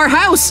breaking into our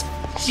house.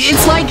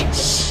 It's like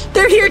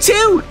they're here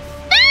too.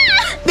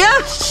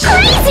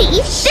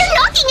 Crazy! They're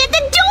knocking at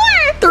the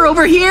door! They're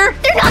over here.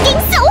 They're knocking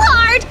so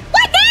hard!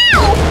 What now?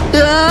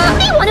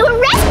 They want to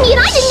arrest me and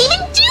I didn't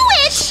even do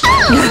it!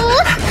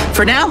 Oh.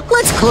 For now,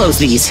 let's close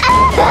these.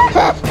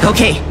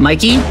 Okay,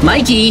 Mikey.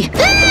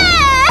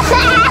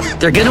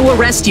 They're gonna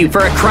arrest you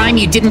for a crime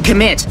you didn't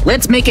commit.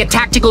 Let's make a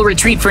tactical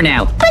retreat for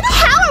now. But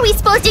how are we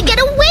supposed to get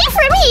away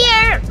from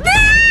here?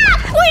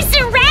 We're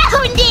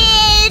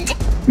surrounded!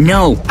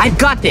 No, I've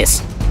got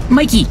this.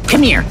 Mikey,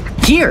 come here.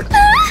 Here.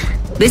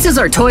 This is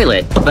our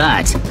toilet,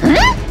 but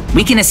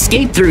we can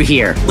escape through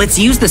here. Let's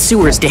use the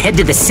sewers to head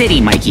to the city,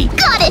 Mikey.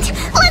 Got it!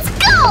 Let's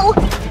go!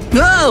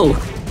 Go!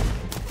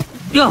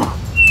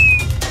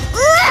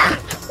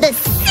 The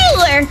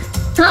sewer!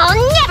 I'll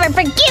never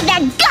forgive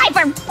that guy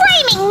for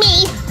framing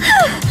me!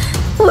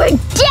 We're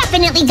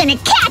definitely gonna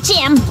catch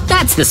him!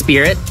 That's the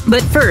spirit.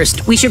 But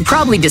first, we should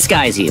probably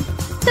disguise you.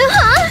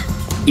 Huh?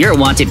 You're a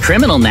wanted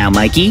criminal now,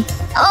 Mikey.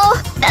 Oh,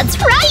 that's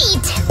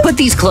right! Put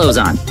these clothes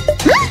on.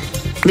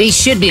 These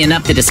should be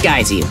enough to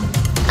disguise you.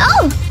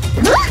 Oh!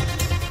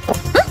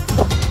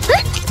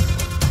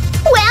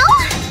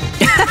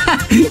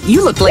 Well?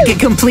 You look like a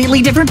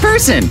completely different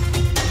person.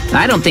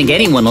 I don't think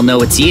anyone will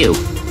know it's you.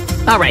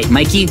 All right,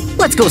 Mikey,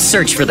 let's go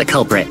search for the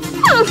culprit.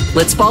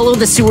 Let's follow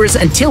the sewers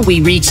until we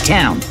reach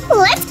town.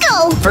 Let's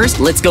go! First,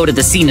 let's go to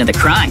the scene of the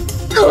crime.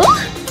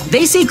 Huh?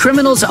 They say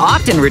criminals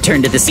often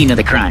return to the scene of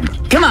the crime.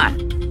 Come on.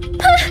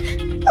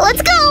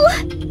 Let's go!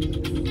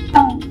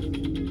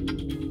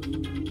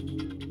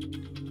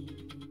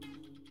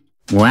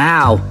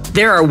 Wow,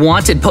 there are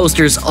wanted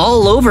posters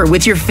all over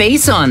with your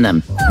face on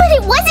them. But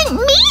it wasn't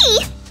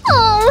me!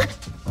 Oh,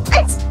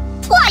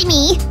 why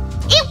me?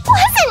 It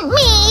wasn't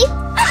me!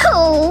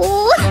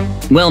 Oh.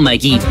 Well,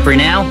 Mikey, for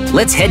now,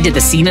 let's head to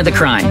the scene of the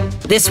crime.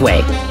 This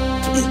way.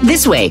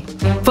 This way.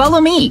 Follow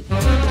me.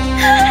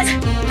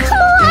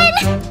 Come on!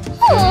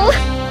 Oh.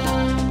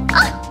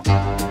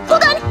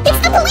 Hold on, it's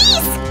the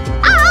police!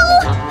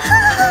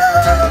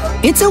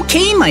 Ow! It's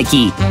okay,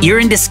 Mikey. You're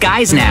in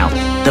disguise now.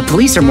 The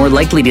police are more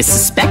likely to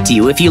suspect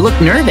you if you look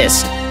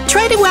nervous.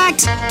 Try to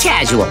act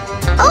casual.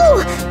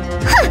 Oh!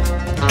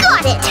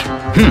 Got it!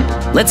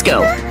 Let's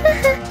go.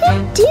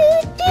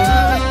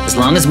 As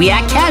long as we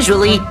act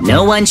casually,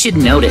 no one should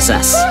notice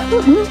us.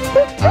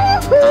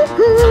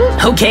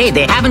 Okay,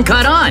 they haven't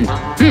caught on.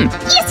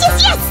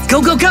 Yes!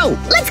 Go, go, go!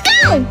 Let's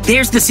go!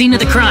 There's the scene of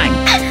the crime.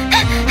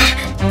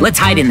 Let's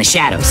hide in the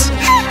shadows.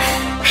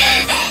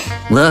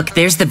 Look,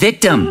 there's the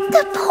victim.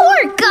 The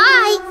poor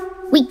guy!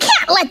 We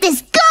can't let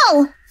this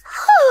go!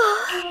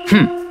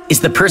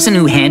 Is the person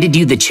who handed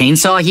you the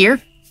chainsaw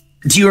here?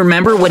 Do you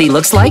remember what he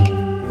looks like?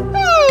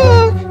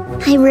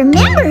 I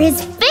remember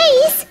his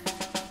face.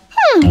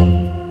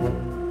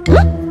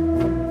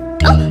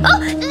 Oh,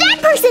 that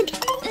person!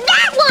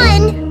 That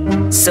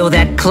one! So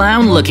that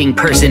clown-looking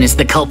person is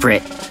the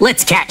culprit.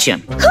 Let's catch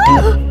him.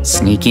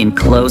 Sneak in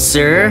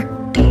closer.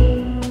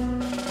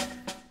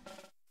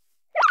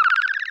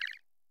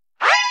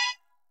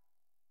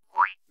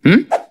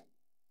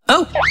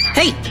 Oh,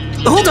 hey,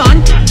 hold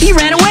on. He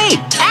ran away.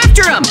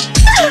 After him.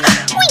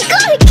 We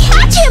gotta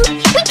catch him!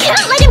 We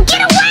can't let him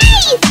get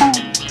away!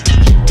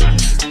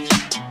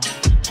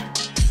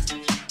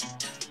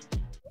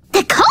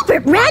 The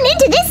culprit ran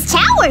into this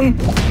tower!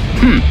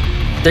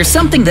 There's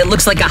something that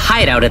looks like a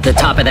hideout at the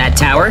top of that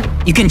tower.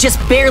 You can just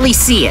barely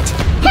see it.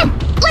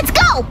 Let's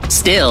go!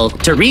 Still,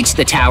 to reach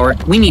the tower,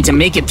 we need to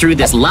make it through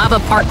this lava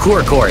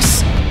parkour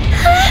course.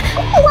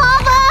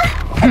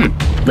 Lava!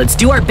 Let's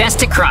do our best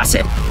to cross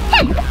it.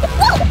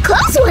 Whoa,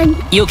 close one!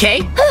 You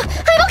okay?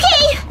 I'm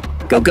okay!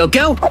 Go, go,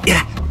 go.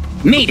 Yeah,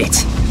 made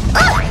it.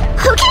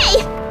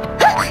 Okay!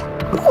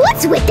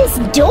 What's with this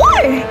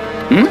door?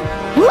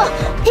 Whoa,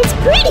 it's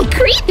pretty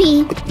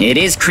creepy! It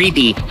is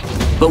creepy,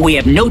 but we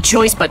have no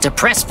choice but to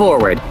press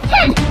forward.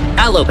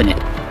 I'll open it.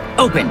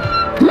 Open.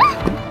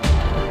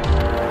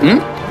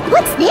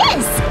 What's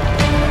this?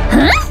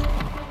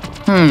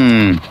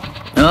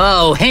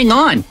 Oh, hang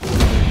on.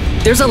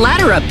 There's a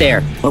ladder up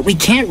there, but we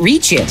can't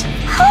reach it.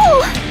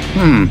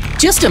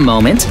 Just a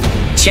moment.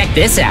 Check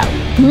this out.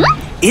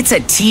 It's a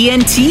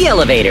TNT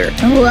elevator.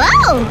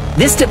 Whoa!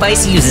 This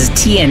device uses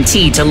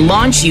TNT to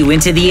launch you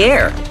into the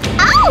air.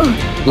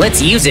 Oh!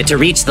 Let's use it to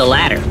reach the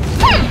ladder.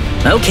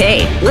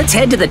 Okay, let's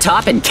head to the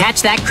top and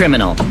catch that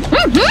criminal.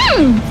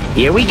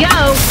 Here we go.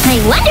 I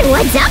wonder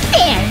what's up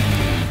there.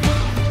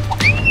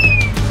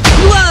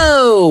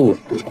 Whoa!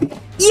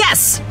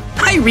 Yes!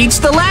 I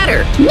reached the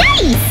ladder.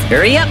 Nice!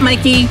 Hurry up,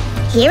 Mikey.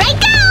 Here I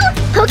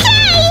go!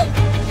 Okay!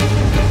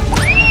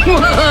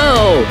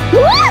 Whoa!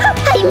 Whoa!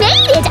 I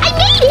made it! I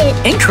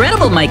made it!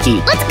 Incredible,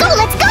 Mikey. Let's go!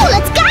 Let's go!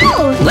 Let's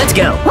go! Let's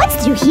go. What's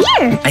through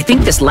here? I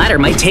think this ladder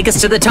might take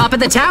us to the top of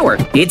the tower.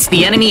 It's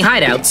the enemy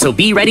hideout, so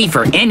be ready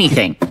for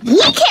anything.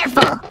 Be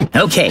careful!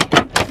 Okay.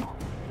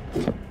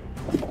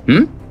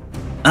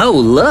 Oh,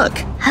 look.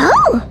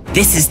 Oh!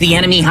 This is the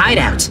enemy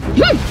hideout.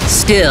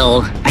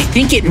 Still, I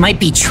think it might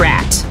be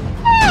trapped.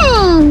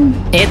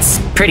 It's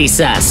pretty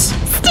sus.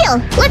 Still,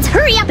 let's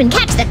hurry up and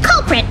catch the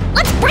culprit!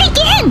 Let's break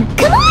in!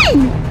 Come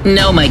on!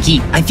 No,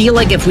 Mikey. I feel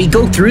like if we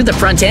go through the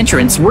front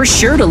entrance, we're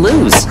sure to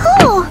lose.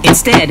 Oh!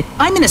 Instead,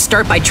 I'm gonna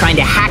start by trying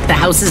to hack the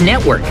house's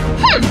network.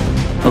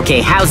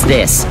 Okay, how's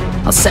this?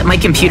 I'll set my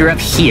computer up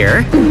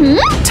here.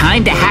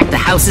 Time to hack the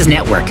house's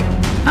network.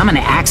 I'm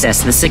gonna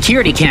access the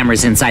security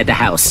cameras inside the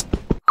house.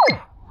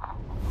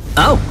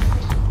 Oh!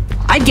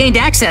 I've gained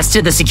access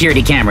to the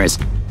security cameras.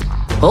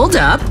 Hold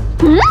up.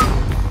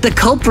 The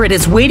culprit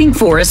is waiting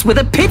for us with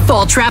a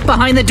pitfall trap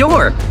behind the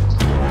door.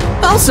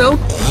 Also,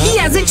 he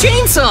has a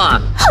chainsaw!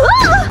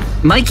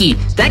 Mikey,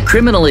 that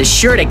criminal is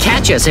sure to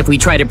catch us if we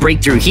try to break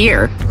through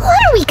here. What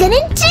are we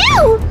gonna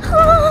do?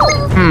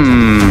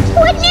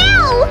 What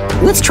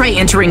now? Let's try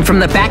entering from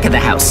the back of the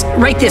house.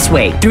 Right this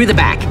way, through the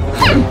back.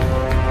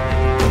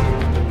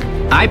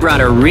 I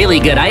brought a really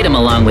good item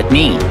along with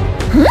me.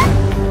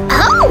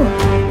 Oh!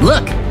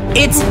 Look,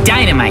 it's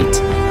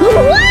dynamite.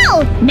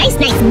 Wow! Nice,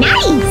 nice,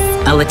 nice!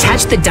 I'll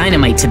attach the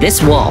dynamite to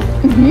this wall.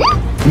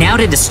 Now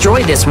to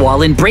destroy this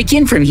wall and break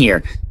in from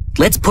here.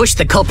 Let's push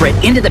the culprit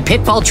into the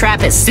pitfall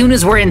trap as soon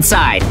as we're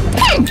inside.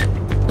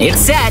 It's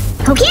set.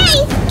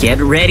 Okay! Get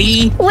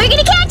ready. We're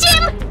gonna catch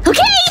him!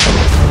 Okay!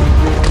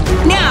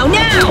 Now!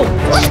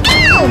 Let's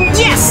go!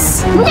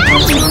 Yes!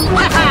 Nice!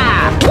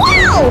 Ha-ha!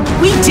 Wow!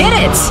 We did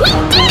it! We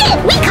did it!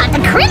 We caught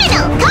the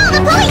criminal! Call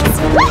the police!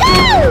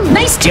 Woohoo!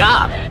 Nice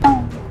job!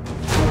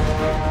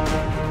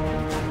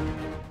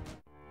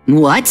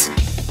 What?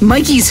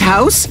 Mikey's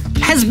house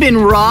has been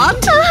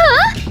robbed?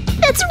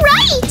 That's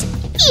right!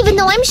 Even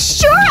though I'm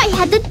sure I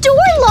had the door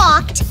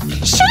locked!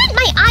 Shouldn't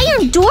my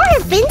iron door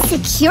have been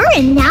secure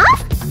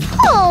enough?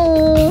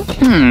 Oh.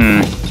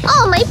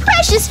 All my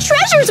precious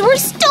treasures were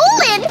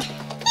stolen!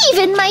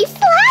 Even my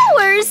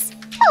flowers!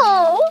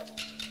 Oh.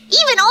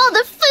 Even all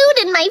the food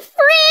in my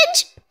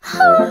fridge!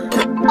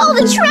 All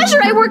the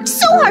treasure I worked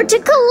so hard to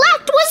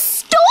collect was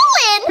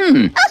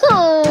stolen!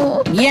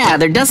 Oh. Yeah,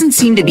 there doesn't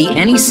seem to be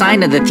any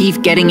sign of the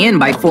thief getting in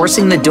by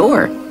forcing the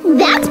door.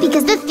 That's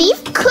because the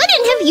thief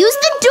couldn't have used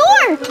the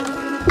door!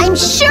 I'm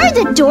sure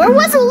the door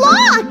was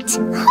locked!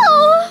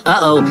 Oh.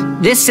 Uh-oh,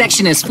 this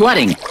section is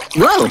flooding.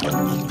 Whoa!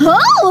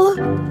 Oh!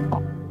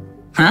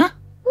 Huh?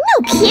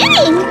 No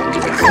kidding!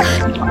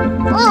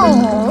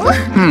 Oh.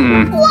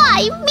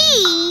 Why me?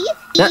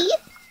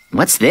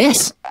 What's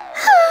this?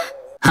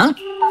 Huh?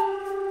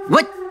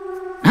 What?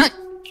 Huh?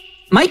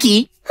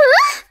 Mikey?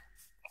 Huh?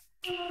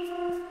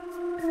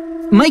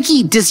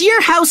 Mikey, does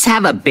your house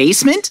have a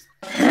basement?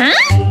 Huh?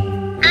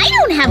 I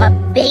don't have a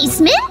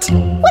basement.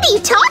 What are you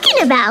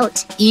talking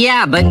about?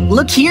 Yeah, but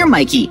look here,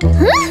 Mikey.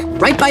 Huh?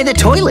 Right by the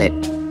toilet.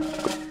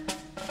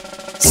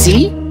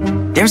 See?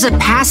 There's a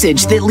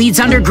passage that leads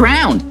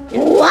underground.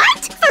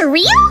 What? For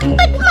real?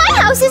 But my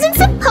house isn't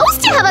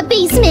supposed to have a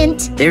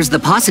basement. There's the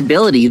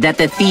possibility that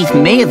the thief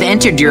may have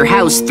entered your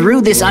house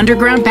through this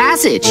underground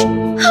passage.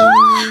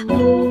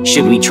 Huh?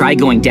 Should we try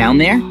going down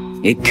there?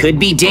 It could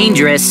be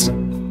dangerous.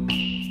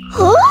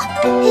 Huh?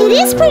 It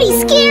is pretty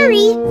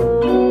scary.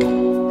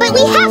 But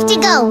we have to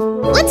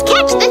go. Let's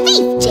catch the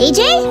thief,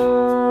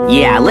 JJ.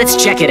 Yeah, let's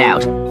check it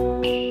out.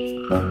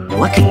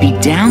 What could be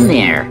down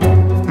there?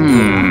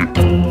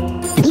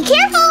 Be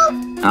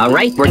careful. All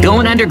right, we're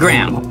going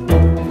underground.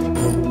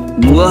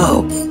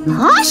 Whoa.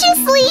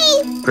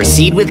 Cautiously.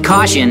 Proceed with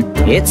caution.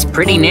 It's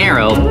pretty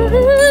narrow.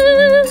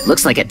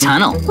 Looks like a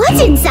tunnel. What's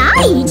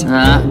inside?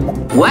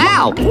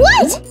 Wow.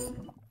 What?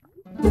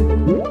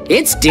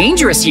 It's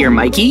dangerous here,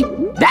 Mikey.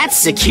 That's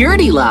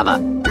security lava.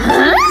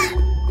 Huh?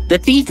 The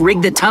thief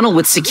rigged the tunnel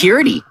with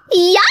security.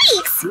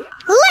 Yikes!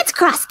 Let's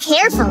cross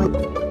carefully.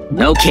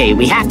 Okay,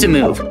 we have to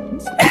move.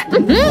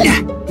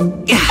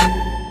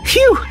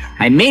 Phew!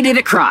 I made it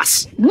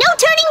across. No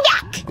turning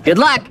back. Good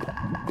luck.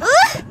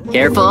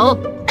 Careful.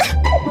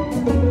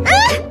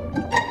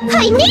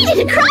 I made it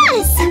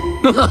across.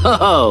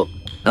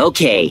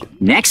 Okay,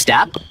 next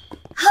up.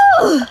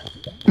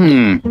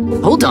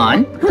 Hold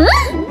on.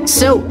 Huh?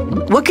 So,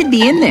 what could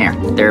be in there?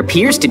 There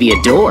appears to be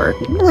a door.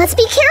 Let's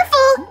be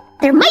careful.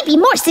 There might be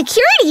more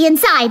security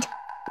inside.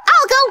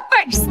 I'll go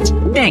first.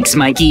 Thanks,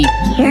 Mikey.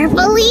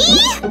 Carefully.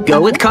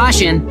 Go with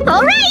caution.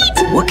 All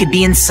right. What could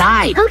be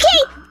inside?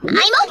 Okay,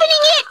 I'm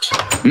opening it.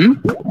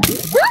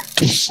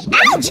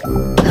 Ouch!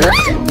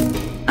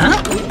 Huh?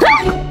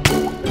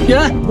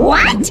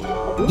 What?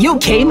 You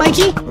okay,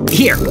 Mikey?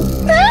 Here.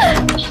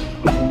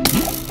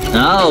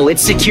 Oh,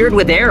 it's secured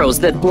with arrows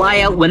that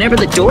fly out whenever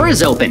the door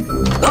is open.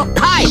 Oh,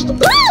 hi!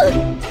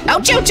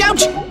 Ouch, ouch,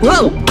 ouch!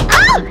 Whoa!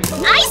 Oh,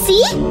 I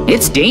see.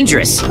 It's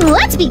dangerous.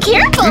 Let's be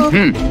careful.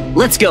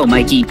 Let's go,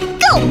 Mikey.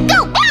 Go,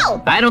 go,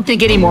 go! I don't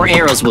think any more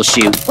arrows will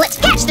shoot. Let's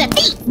catch the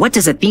thief. What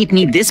does a thief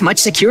need this much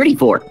security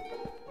for?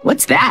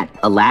 What's that?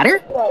 A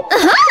ladder?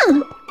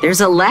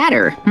 There's a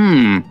ladder.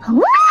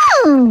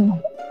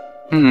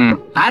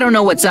 I don't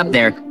know what's up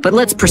there, but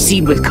let's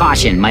proceed with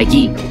caution,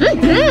 Mikey.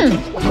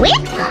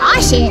 With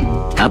caution.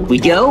 Up we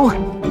go.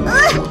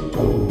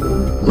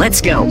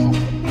 Let's go.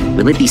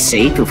 Will it be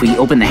safe if we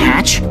open the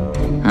hatch?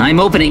 I'm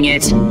opening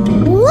it.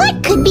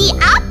 What could be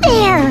up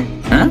there?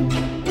 Huh?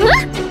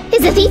 Huh?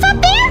 Is the thief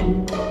up there?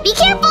 Be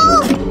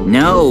careful.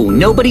 No,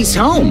 nobody's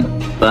home.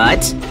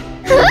 But,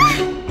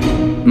 Huh?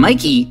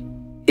 Mikey,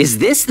 is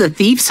this the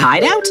thief's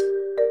hideout?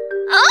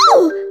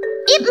 Oh,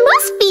 it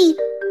must be.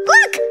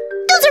 Look,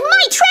 those are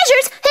my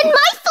treasures and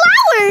my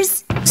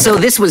flowers. So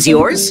this was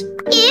yours?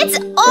 It's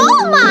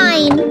all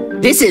mine.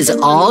 This is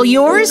all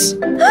yours?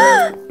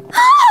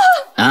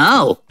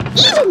 Oh.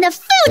 Even the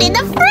food in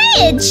the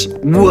fridge.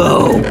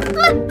 Whoa.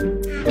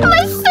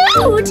 My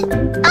food.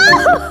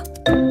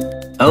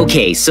 Oh.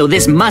 Okay, so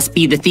this must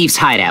be the thief's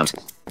hideout.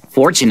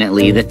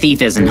 Fortunately, the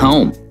thief isn't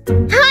home.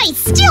 I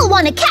still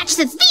want to catch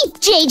the thief,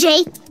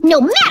 JJ,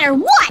 no matter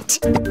what.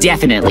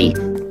 Definitely.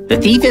 The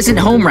thief isn't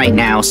home right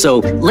now, so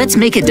let's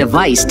make a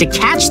device to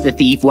catch the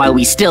thief while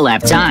we still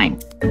have time.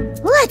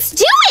 Let's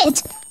do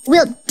it.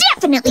 We'll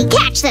definitely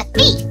catch the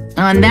thief.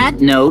 On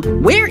that note,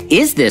 where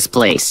is this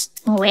place?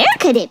 Where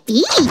could it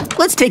be?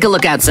 Let's take a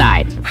look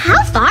outside.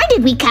 How far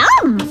did we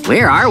come?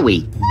 Where are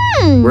we?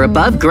 We're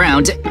above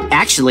ground.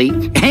 Actually,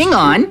 hang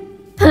on.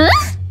 Huh?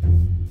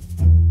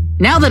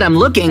 Now that I'm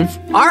looking,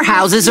 our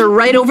houses are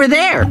right over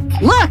there.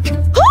 Look!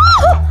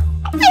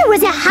 There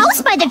was a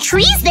house by the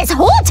trees this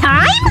whole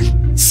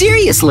time?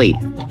 Seriously,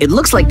 it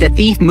looks like the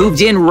thief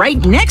moved in right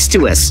next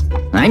to us.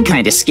 I'm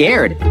kind of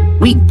scared.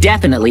 We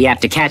definitely have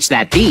to catch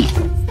that thief.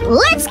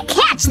 Let's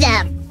catch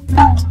them.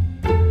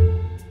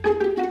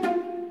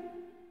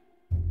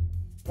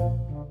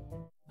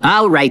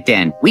 All right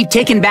then, we've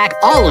taken back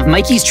all of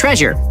Mikey's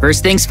treasure.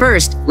 First things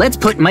first, let's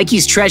put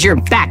Mikey's treasure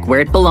back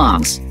where it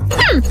belongs.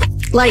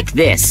 Like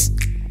this.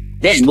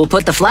 Then we'll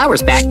put the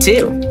flowers back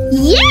too.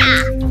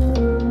 Yeah!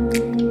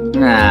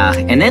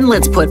 And then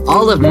let's put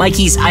all of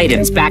Mikey's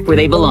items back where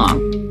they belong.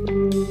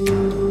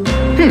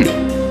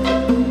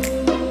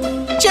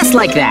 Just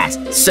like that.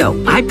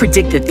 So, I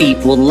predict the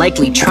thief will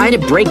likely try to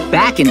break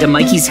back into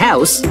Mikey's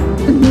house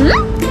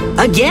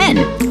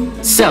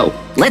again. So,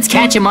 let's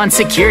catch him on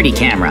security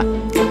camera.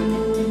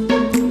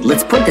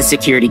 Let's put the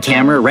security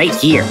camera right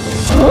here.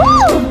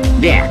 Ooh!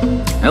 There.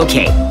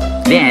 Okay.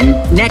 Then,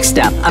 next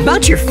up,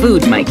 about your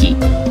food, Mikey.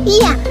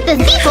 Yeah, the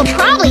thief will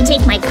probably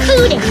take my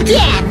food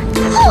again.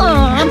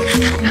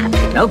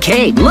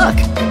 Okay, look.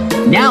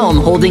 Now I'm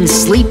holding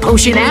sleep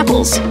potion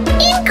apples.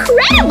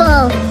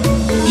 Incredible!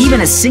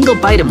 Even a single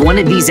bite of one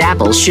of these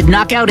apples should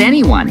knock out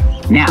anyone.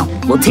 Now,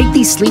 we'll take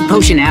these sleep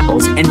potion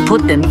apples and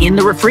put them in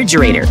the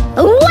refrigerator.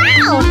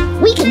 Wow!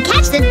 We can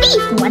catch the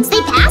thief once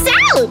they pass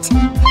out!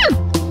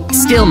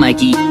 Still,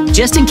 Mikey,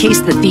 just in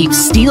case the thief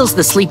steals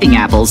the sleeping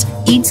apples,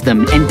 eats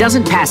them, and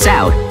doesn't pass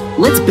out,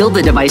 let's build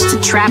a device to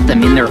trap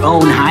them in their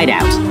own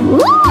hideout.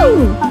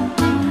 Woo!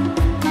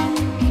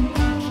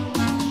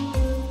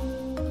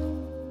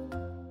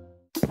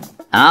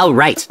 All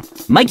right,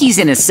 Mikey's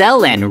in a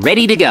cell and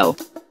ready to go.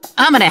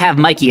 I'm gonna have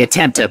Mikey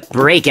attempt to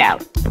break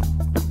out.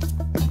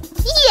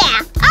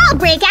 Yeah, I'll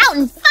break out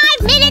in 5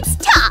 minutes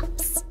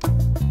tops.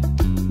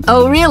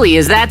 Oh, really?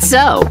 Is that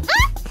so?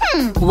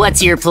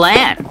 What's your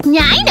plan?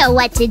 I know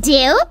what to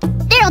do.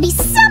 There'll be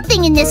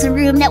something in this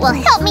room that will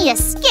help me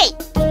escape.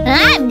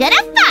 I'm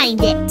gonna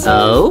find it.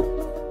 Oh?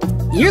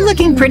 You're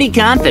looking pretty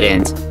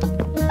confident.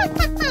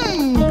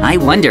 I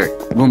wonder,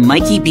 will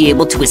Mikey be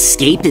able to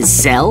escape his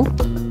cell?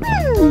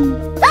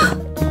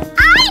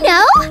 I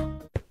know!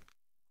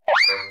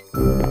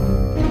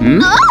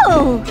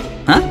 Oh!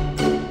 Huh?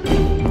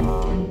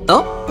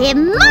 Oh? It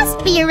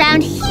must be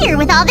around here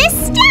with all this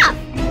stuff!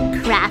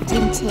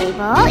 Crafting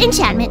table,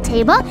 enchantment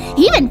table,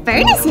 even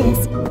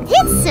furnaces.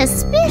 It's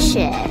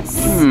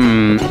suspicious.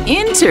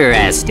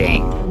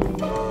 Interesting.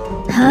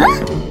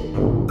 Huh?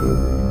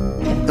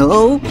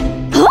 Oh?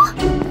 Huh?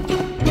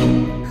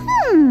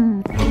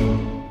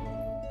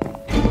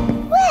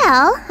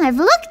 Well, I've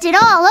looked it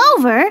all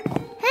over, and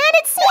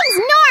it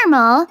seems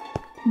normal.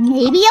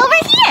 Maybe over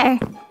here.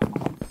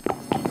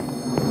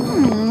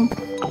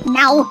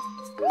 No,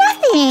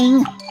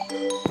 nothing.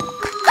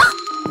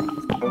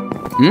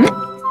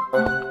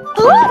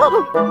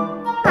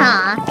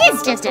 Aw,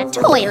 it's just a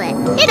toilet.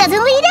 It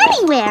doesn't lead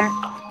anywhere.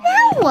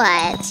 Now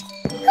what?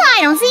 I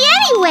don't see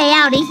any way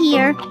out of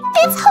here.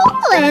 It's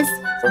hopeless.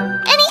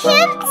 Any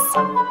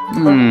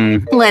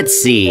hints? Let's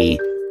see.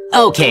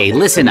 Okay,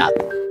 listen up.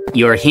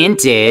 Your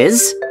hint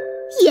is...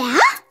 Yeah?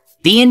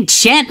 the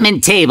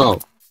enchantment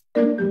table.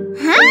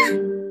 Huh?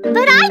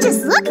 But I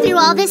just looked through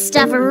all this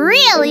stuff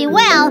really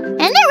well, and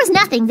there was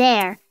nothing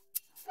there.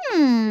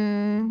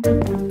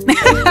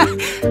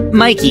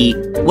 Mikey,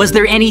 was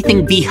there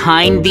anything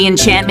behind the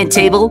enchantment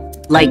table?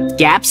 Like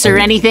gaps or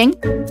anything?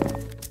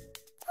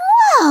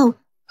 Whoa!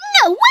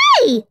 No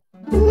way!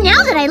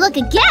 Now that I look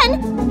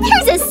again,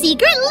 there's a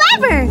secret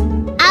lever!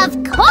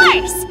 Of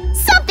course!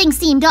 Something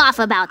seemed off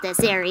about this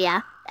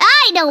area.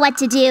 I know what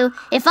to do.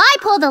 If I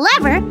pull the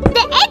lever,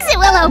 the exit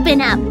will open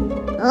up.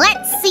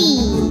 Let's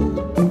see.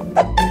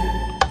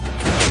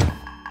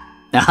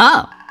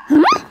 Aha!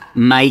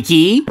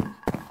 Mikey?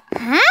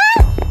 Huh?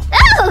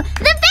 Oh,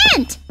 the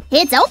vent!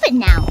 It's open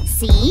now,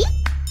 see?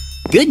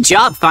 Good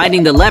job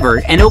finding the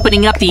lever and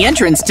opening up the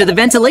entrance to the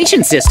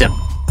ventilation system.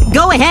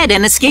 Go ahead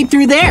and escape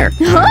through there.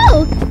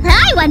 Oh,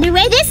 I wonder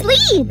where this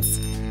leads.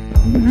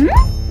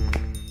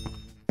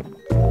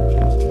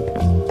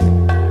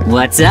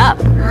 What's up?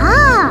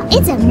 Ah,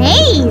 it's a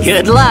maze.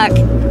 Good luck.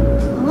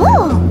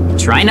 Oh,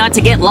 Try not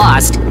to get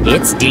lost.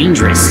 It's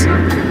dangerous.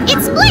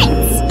 it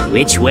splits.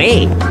 Which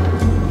way?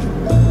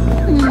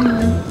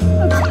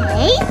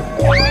 Okay,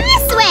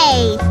 this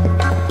way.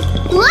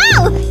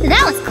 Whoa,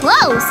 that was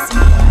close.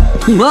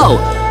 Whoa!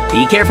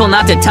 Be careful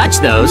not to touch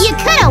those. You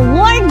could have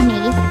warned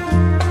me.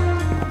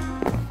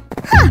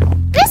 Huh,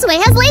 this way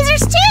has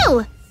lasers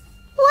too.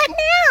 What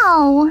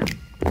now?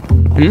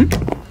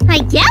 I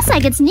guess I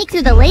could sneak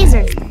through the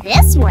lasers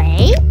this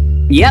way.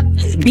 Yep,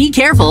 be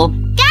careful.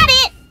 Got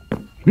it!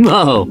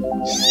 Whoa.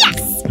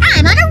 Yes!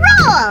 I'm on a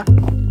roll!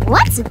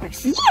 What's over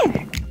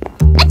here?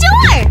 A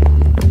door!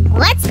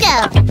 Let's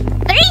go!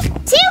 3,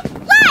 2,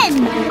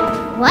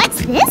 1!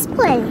 What's this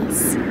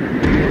place?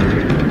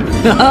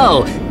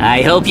 Oh,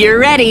 I hope you're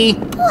ready.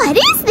 What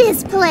is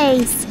this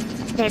place?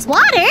 There's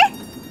water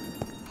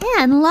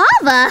and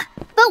lava.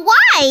 But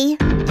why?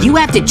 You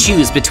have to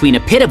choose between a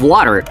pit of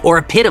water or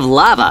a pit of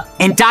lava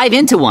and dive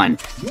into one.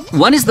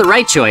 One is the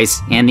right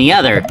choice and the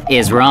other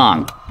is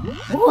wrong.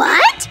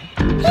 What?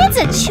 It's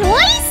a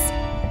choice?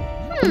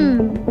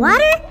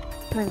 Water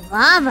or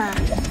lava?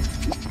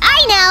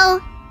 I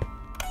know!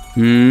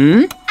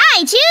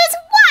 I choose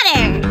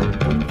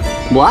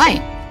water!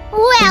 Why?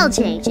 Well,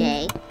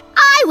 JJ,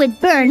 I would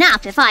burn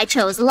up if I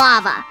chose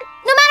lava.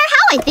 No matter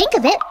how I think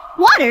of it,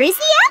 water is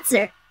the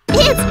answer.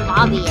 It's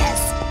obvious.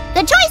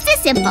 The choice is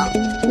simple.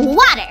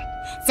 Water.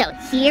 So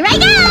here I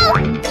go!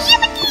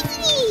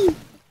 Yippee!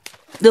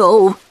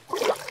 Oh,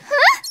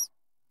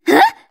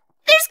 Huh?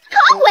 There's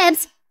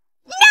cobwebs!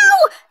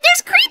 No!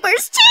 There's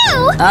creepers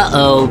too!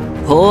 uh-oh.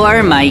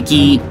 Poor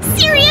Mikey.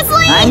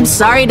 Seriously? I'm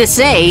sorry to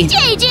say,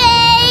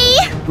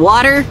 JJ!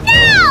 water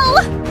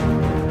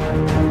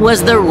No!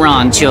 was the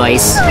wrong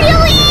choice.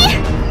 Really?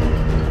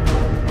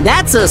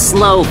 That's a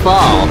slow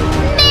fall.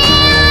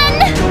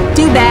 Man!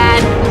 Too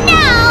bad.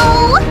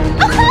 No!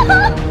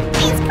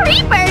 These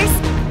creepers!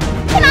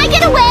 Can I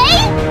get away?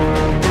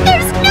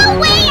 There's no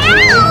way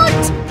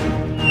out!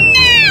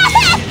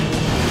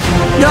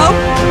 Nope.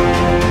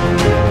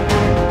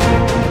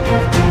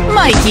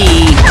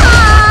 Mikey.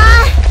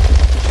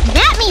 Aw!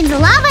 That means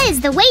lava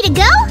is the way to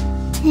go?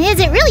 Is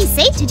it really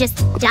safe to just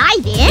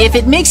dive in? If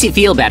it makes you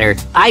feel better,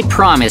 I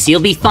promise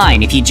you'll be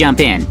fine if you jump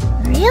in.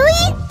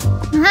 Really?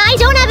 I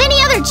don't have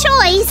any other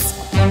choice.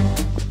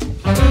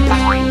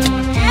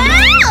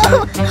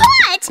 Ow!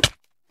 What?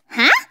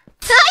 Huh?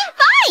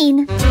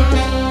 I'm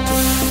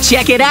fine.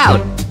 Check it out!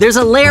 There's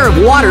a layer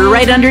of water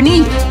right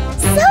underneath.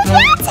 So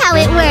that's how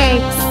it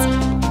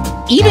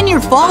works. Even your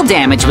fall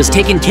damage was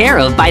taken care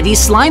of by these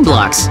slime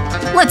blocks.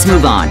 Let's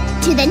move on.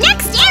 To the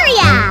next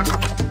area.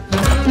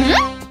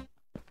 Huh?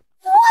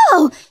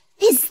 Whoa!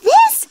 Is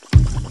this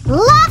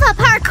lava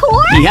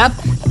parkour? Yep,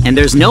 and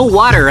there's no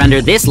water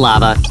under this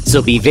lava,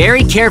 so be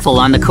very careful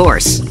on the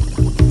course.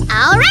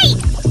 All right.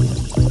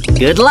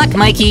 Good luck,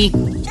 Mikey.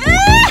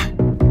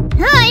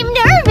 I'm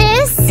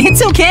nervous.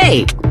 It's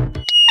okay.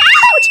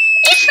 Ouch!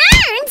 It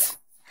burns!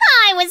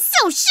 I was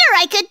so sure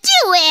I could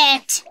do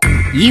it!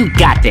 You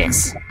got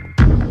this.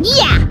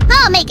 Yeah,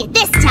 I'll make it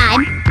this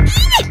time.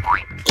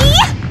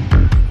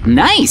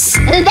 Nice.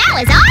 That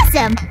was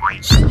awesome!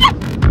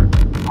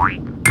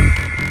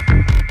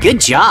 Good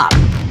job.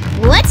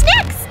 What's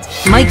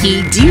next?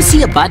 Mikey, do you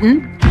see a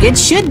button? It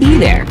should be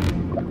there.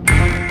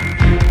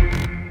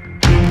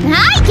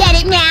 I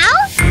get it now!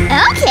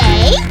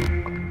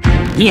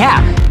 Okay.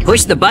 Yeah,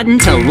 push the button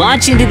to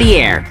launch into the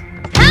air.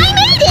 I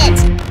made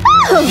it!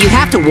 Oh. You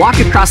have to walk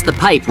across the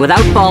pipe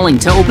without falling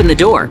to open the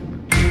door.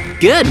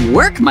 Good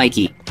work,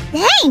 Mikey.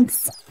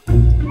 Thanks!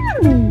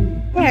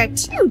 There are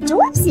two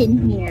doors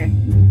in here.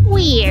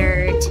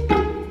 Weird.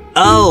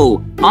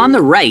 Oh, on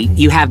the right,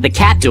 you have the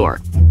cat door.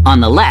 On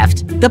the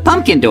left, the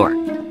pumpkin door.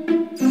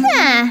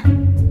 Huh.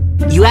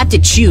 You have to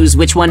choose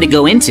which one to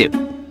go into.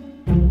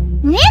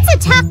 It's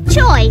a tough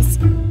choice.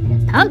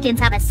 The pumpkins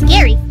have a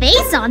scary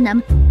face on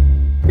them.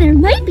 There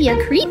might be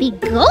a creepy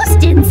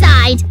ghost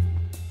inside.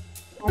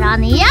 But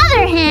on the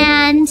other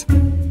hand,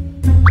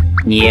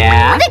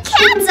 Yeah? the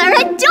cats are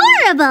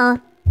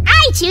adorable.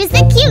 I choose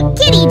the cute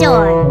kitty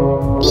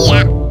door.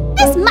 Yeah,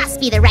 this must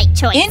be the right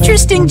choice.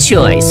 Interesting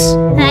choice.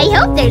 I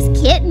hope there's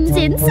kittens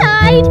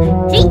inside.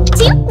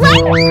 3, 2,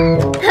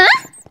 1. Huh?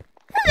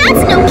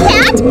 That's no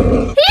cat.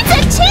 It's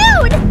a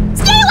toad.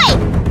 Stay away.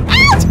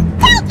 Out!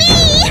 Help me!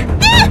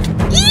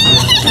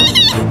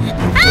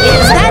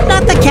 Is that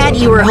not the cat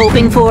you were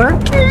hoping for?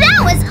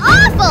 That was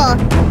awful.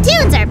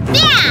 Toads are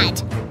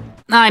bad.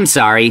 I'm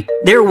sorry.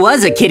 There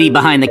was a kitty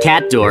behind the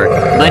cat door,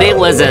 but it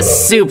was a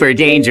super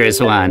dangerous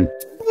one.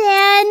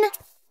 Then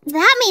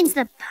that means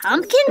the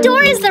pumpkin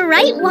door is the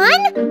right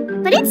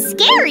one? But it's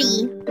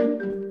scary.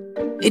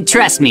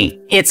 Trust me,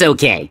 it's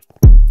okay.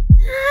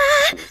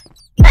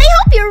 I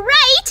hope you're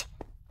right.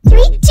 3,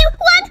 2,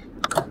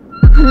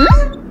 1. Huh?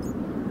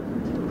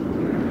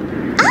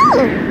 Oh,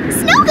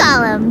 snow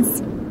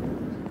golems.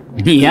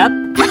 Yep.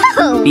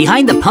 Oh.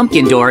 Behind the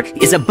pumpkin door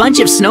is a bunch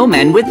of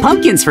snowmen with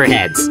pumpkins for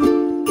heads.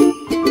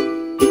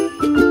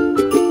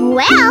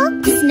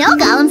 Well, snow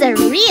golems are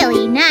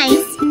really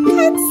nice.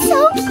 That's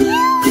so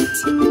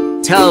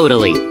cute.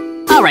 Totally.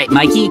 All right,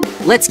 Mikey,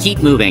 let's keep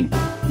moving.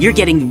 You're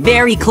getting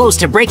very close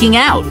to breaking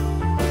out.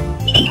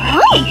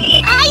 Oh,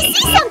 I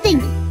see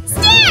something.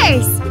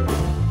 Stairs.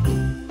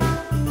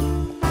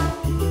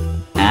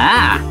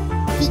 Ah,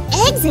 The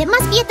exit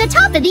must be at the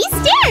top of these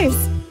stairs.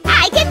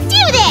 I can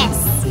do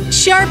this.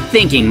 sharp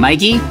thinking,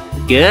 Mikey.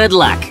 Good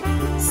luck.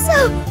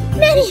 So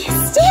many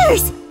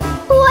stairs.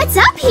 What's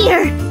up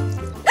here?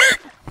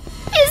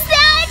 Is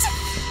that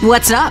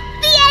What's up?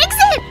 the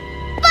exit?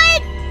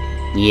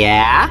 But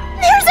Yeah?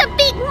 there's a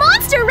big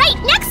monster right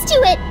next to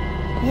it.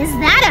 Is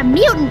that a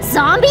mutant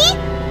zombie?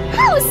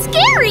 How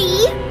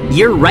scary!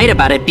 You're right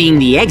about it being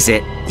the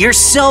exit. You're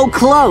so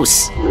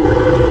close.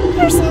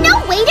 There's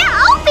no way to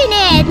open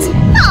it.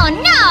 Oh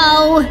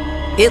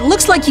no! It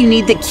looks like you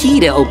need the key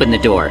to open the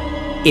door.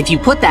 If you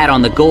put that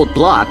on the gold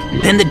block,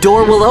 then the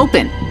door will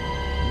open.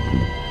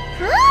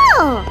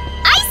 Oh,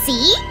 I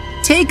see.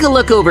 Take a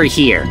look over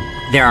here.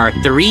 There are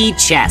 3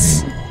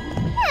 chests.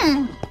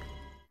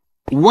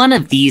 One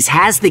of these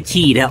has the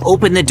key to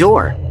open the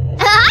door,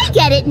 I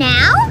get it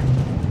now.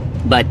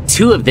 but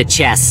 2 of the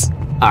chests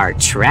are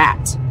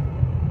trapped.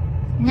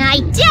 I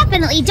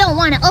definitely don't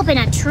want to open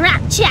a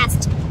trapped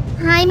chest.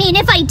 I mean,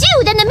 if I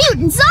do, then the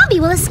mutant zombie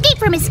will escape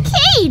from his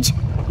cage,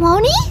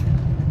 won't he?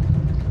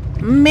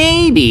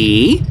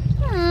 Maybe.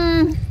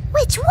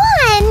 Which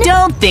one?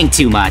 Don't think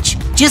too much.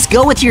 Just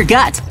go with your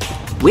gut.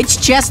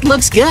 Which chest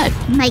looks good?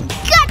 My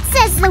gut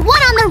says the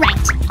one on the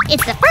right.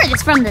 It's the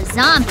furthest from the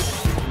zombie.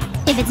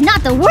 If it's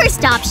not the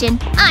worst option,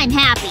 I'm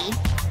happy.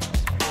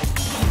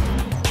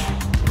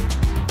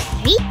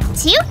 3,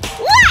 2,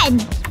 1!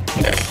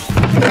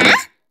 Huh?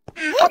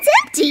 It's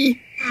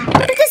empty!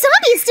 The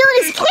zombie is still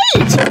in his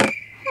cage!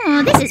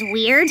 Oh, this is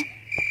weird.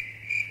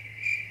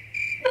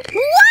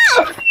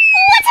 Whoa!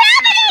 What's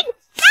happening?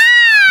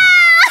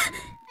 Ah!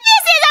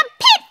 This is a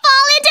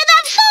pitfall into the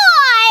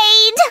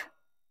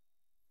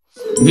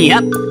void!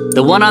 Yep,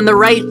 the one on the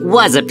right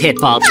was a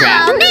pitfall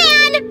trap. Oh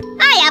man!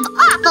 I have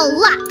awful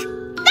luck!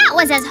 That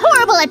was as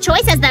horrible a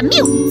choice as the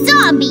mutant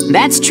zombie!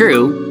 That's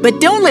true, but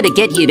don't let it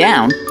get you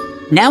down.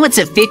 Now it's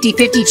a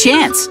 50-50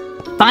 chance.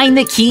 Find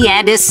the key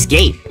and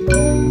escape.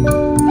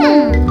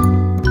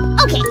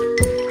 Okay.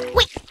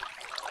 Wait.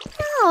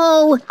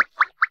 No.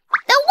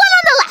 The one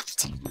on the left.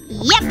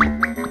 Yep.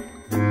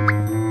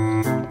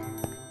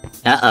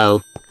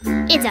 Uh-oh.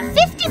 It's a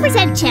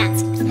 50%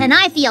 chance, and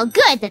I feel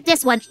good that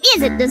this one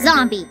isn't the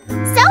zombie.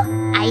 So,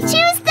 I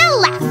choose the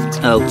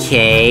left.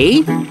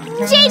 Okay.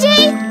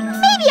 JJ,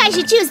 maybe I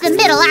should choose the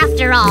middle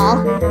after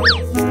all.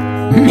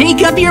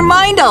 Make up your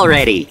mind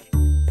already.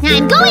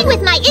 I'm going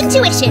with my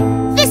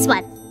intuition. This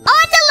one, on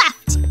the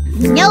left.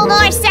 No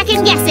more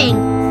second guessing.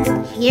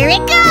 Here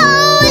it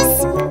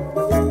goes.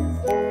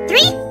 3,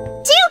 2,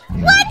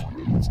 1.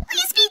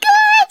 Please be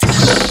good.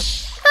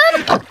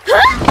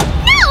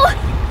 No!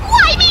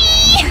 Why me?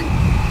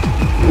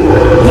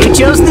 You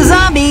chose the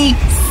zombie.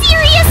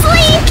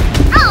 Seriously?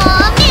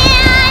 Aw,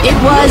 man. It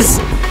was...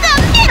 the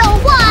middle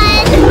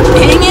one.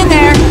 Hang in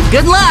there.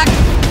 Good luck.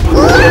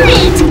 Learn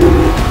it.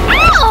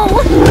 Ow!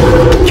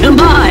 Come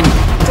on.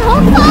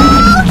 Don't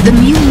fall. The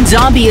mutant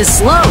zombie is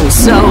slow,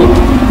 so...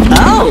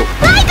 Oh!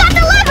 I got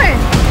the lever.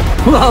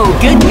 Whoa,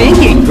 good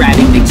thinking,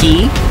 grabbing the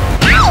key.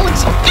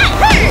 Ouch! That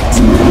hurt.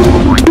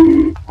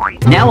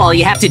 Now all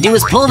you have to do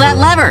is pull that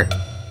lever.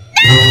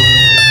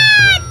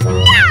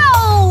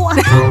 No!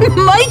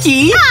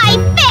 Mikey! I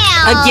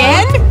fell.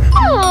 Again?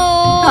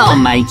 Oh. Oh,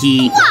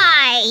 Mikey.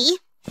 Why?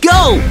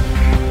 Go!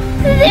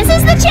 This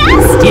is the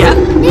chest? Yep.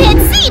 It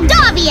seemed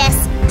obvious.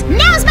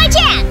 Now's my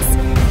chance.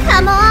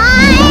 Come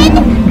on.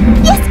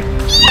 Yes,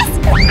 yes,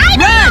 I'm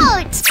Run.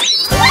 out.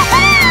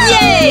 Woohoo!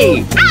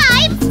 Yay!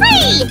 I'm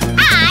free. I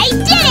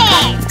did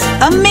it.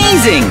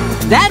 Amazing!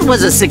 That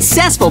was a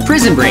successful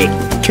prison break.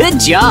 Good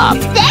job.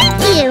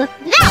 Thank you.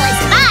 That was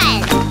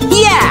fun.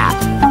 Yeah!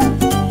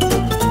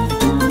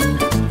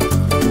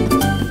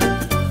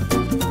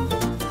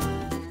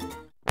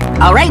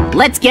 All right,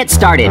 let's get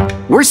started.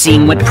 We're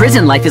seeing what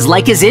prison life is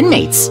like as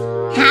inmates.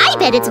 I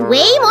bet it's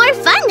way more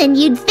fun than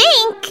you'd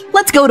think.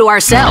 Let's go to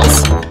our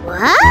cells.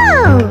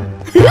 Whoa!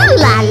 Ooh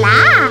la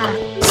la!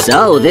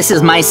 So, this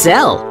is my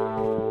cell.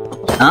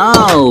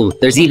 Oh,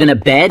 there's even a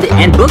bed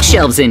and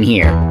bookshelves in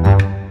here.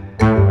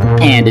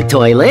 And a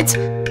toilet.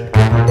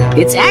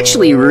 It's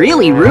actually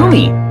really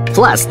roomy.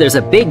 Plus, there's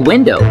a big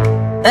window.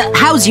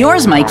 How's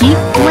yours, Mikey?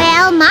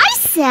 Well, my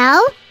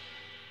cell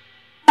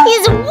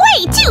is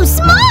way too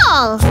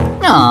small!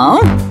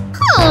 Oh,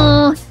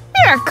 Oh,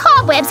 there are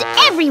cobwebs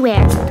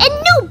everywhere,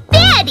 and no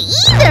bed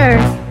either!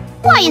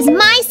 Why is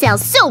my cell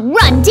so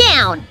run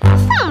down?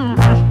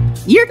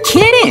 you're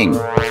kidding!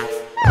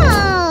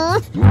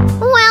 Well,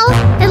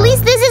 at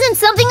least this isn't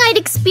something I'd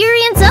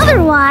experience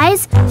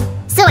otherwise.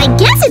 So I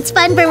guess it's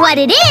fun for what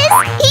it is!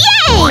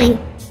 Yay!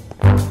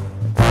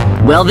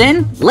 Well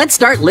then, let's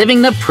start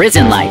living the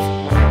prison life.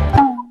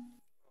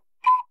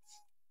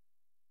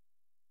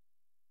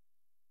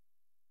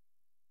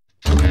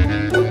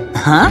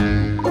 Huh?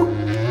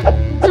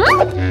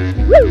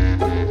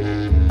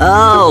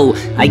 Oh,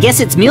 I guess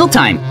it's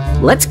mealtime.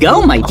 Let's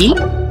go, Mikey.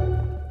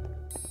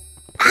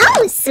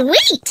 Oh,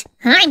 sweet!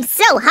 I'm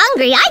so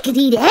hungry I could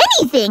eat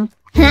anything.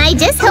 I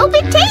just hope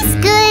it tastes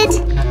good.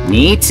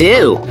 Me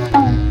too.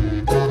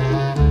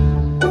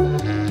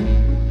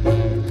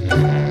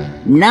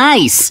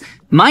 Nice!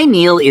 My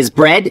meal is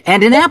bread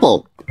and an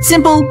apple.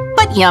 Simple,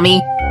 but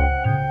yummy.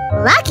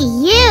 Lucky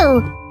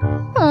you.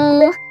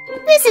 Oh,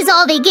 this is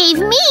all they gave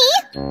me.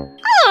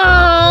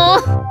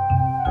 Oh.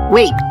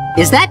 Wait,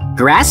 is that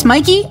grass,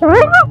 Mikey?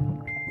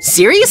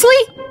 Seriously?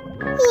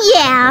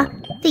 Yeah,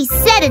 they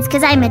said it's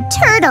because I'm a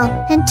turtle,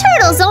 and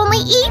turtles only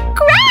eat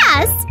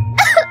grass.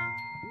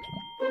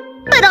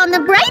 But on the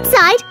bright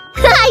side,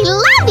 I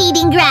love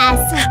eating grass.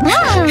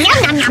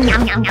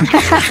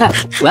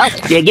 Well,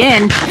 dig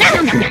in.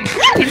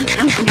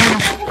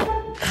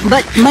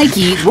 But,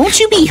 Mikey, won't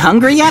you be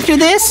hungry after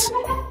this?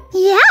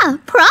 Yeah,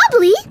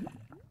 probably.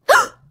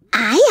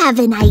 I have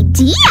an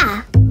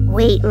idea.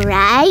 Wait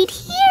right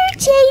here,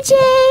 JJ.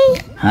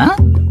 Huh?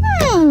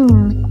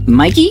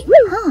 Mikey?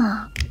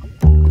 Oh.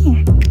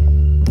 Here.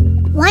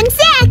 One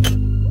sec.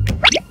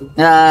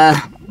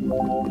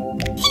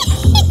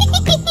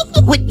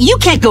 What? You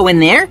can't go in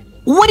there.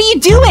 What are you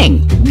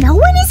doing? No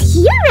one is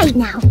here right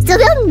now, so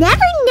they'll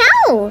never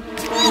know.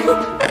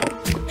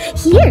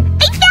 Here,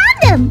 I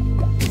found them.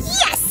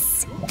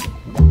 Yes.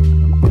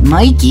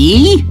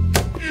 Mikey?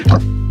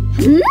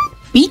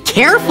 Be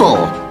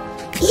careful.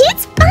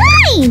 It's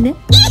fine.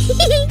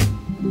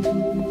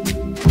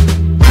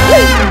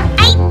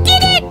 I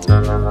did it.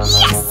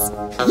 Yes.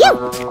 You.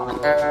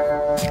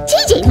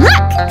 TJ,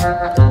 look.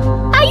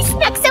 I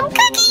snuck some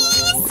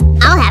cookies.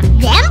 I'll have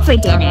them for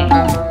dinner.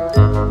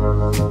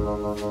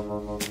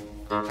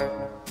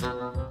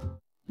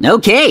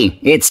 Okay,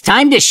 it's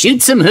time to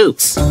shoot some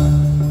hoops.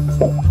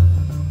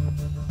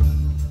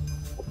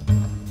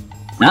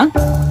 Huh?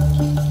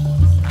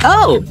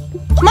 Oh,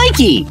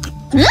 Mikey!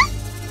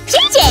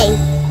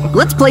 JJ!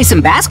 Let's play some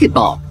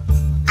basketball.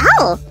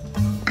 Oh,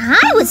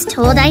 I was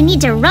told I need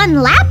to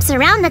run laps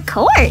around the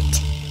court.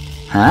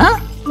 Huh?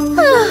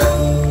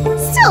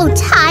 So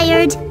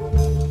tired.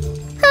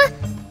 Huh?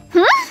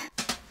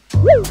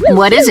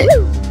 What is it?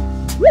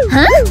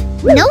 Huh?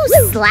 No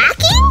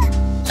slacking?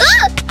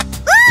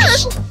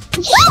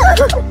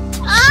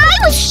 I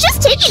was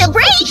just taking a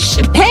break!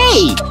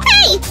 Hey!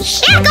 Hey!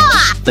 Back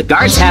off! The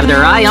guards have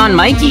their eye on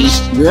Mikey.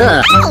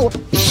 Ugh. Ow!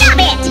 Stop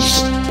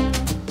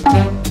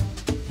it!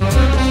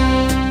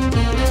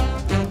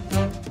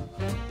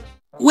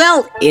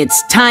 Well,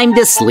 it's time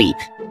to sleep.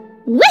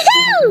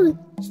 Woohoo!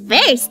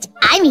 First,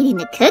 I'm eating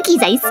the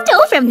cookies I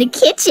stole from the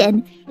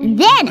kitchen.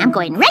 Then I'm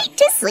going right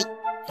to sleep.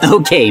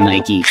 Okay,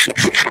 Mikey.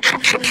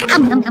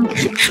 Um, um, um.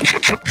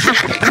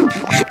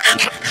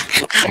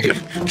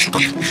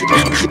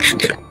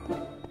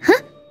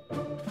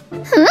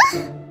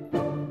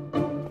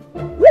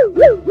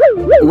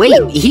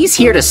 Wait, he's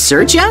here to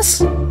search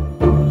us?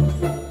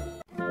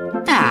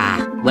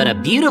 Ah, what a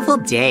beautiful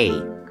day.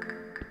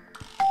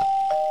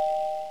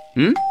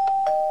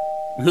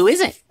 Who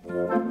is it?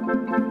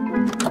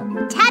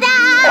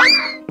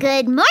 Ta-da!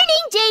 Good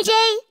morning,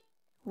 JJ.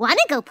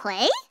 Wanna go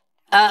play?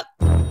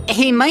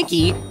 Hey,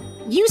 Mikey,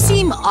 you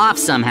seem off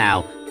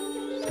somehow.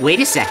 Wait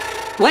a sec.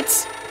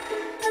 What's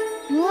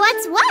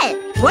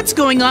What? what's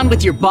going on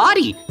with your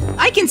body?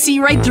 I can see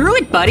right through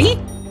it, buddy.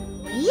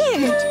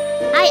 Weird.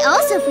 I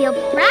also feel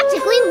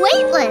practically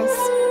weightless.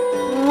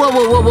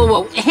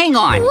 Whoa, hang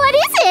on. What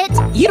is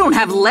it? You don't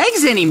have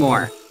legs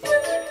anymore.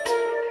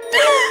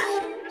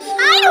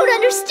 I don't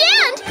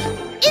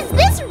understand. Is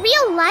this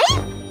real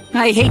life?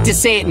 I hate to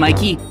say it,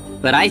 Mikey,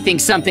 but I think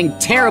something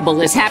terrible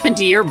has happened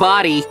to your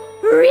body.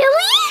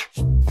 Really?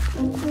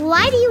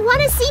 Why do you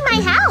want to see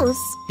my house?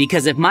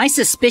 Because if my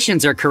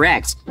suspicions are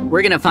correct,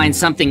 we're gonna find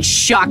something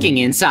shocking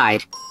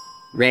inside.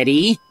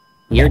 Ready?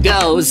 Here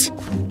goes.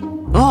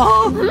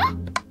 Oh!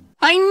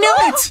 I knew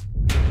it!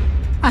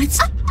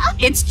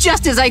 It's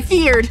just as I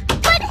feared.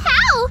 But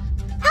how?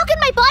 How can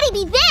my body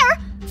be there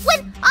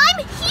when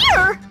I'm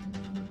here?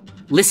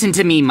 Listen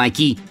to me,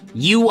 Mikey.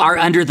 You are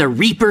under the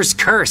Reaper's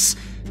curse.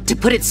 To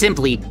put it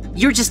simply,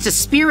 you're just a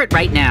spirit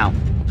right now.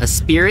 A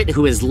spirit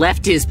who has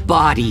left his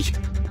body.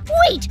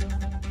 Wait,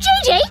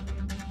 JJ,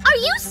 are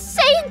you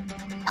saying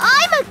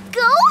I'm a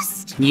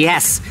ghost?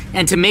 Yes,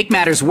 and to make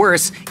matters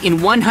worse,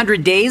 in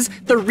 100 days,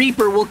 the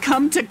Reaper will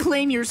come to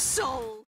claim your soul.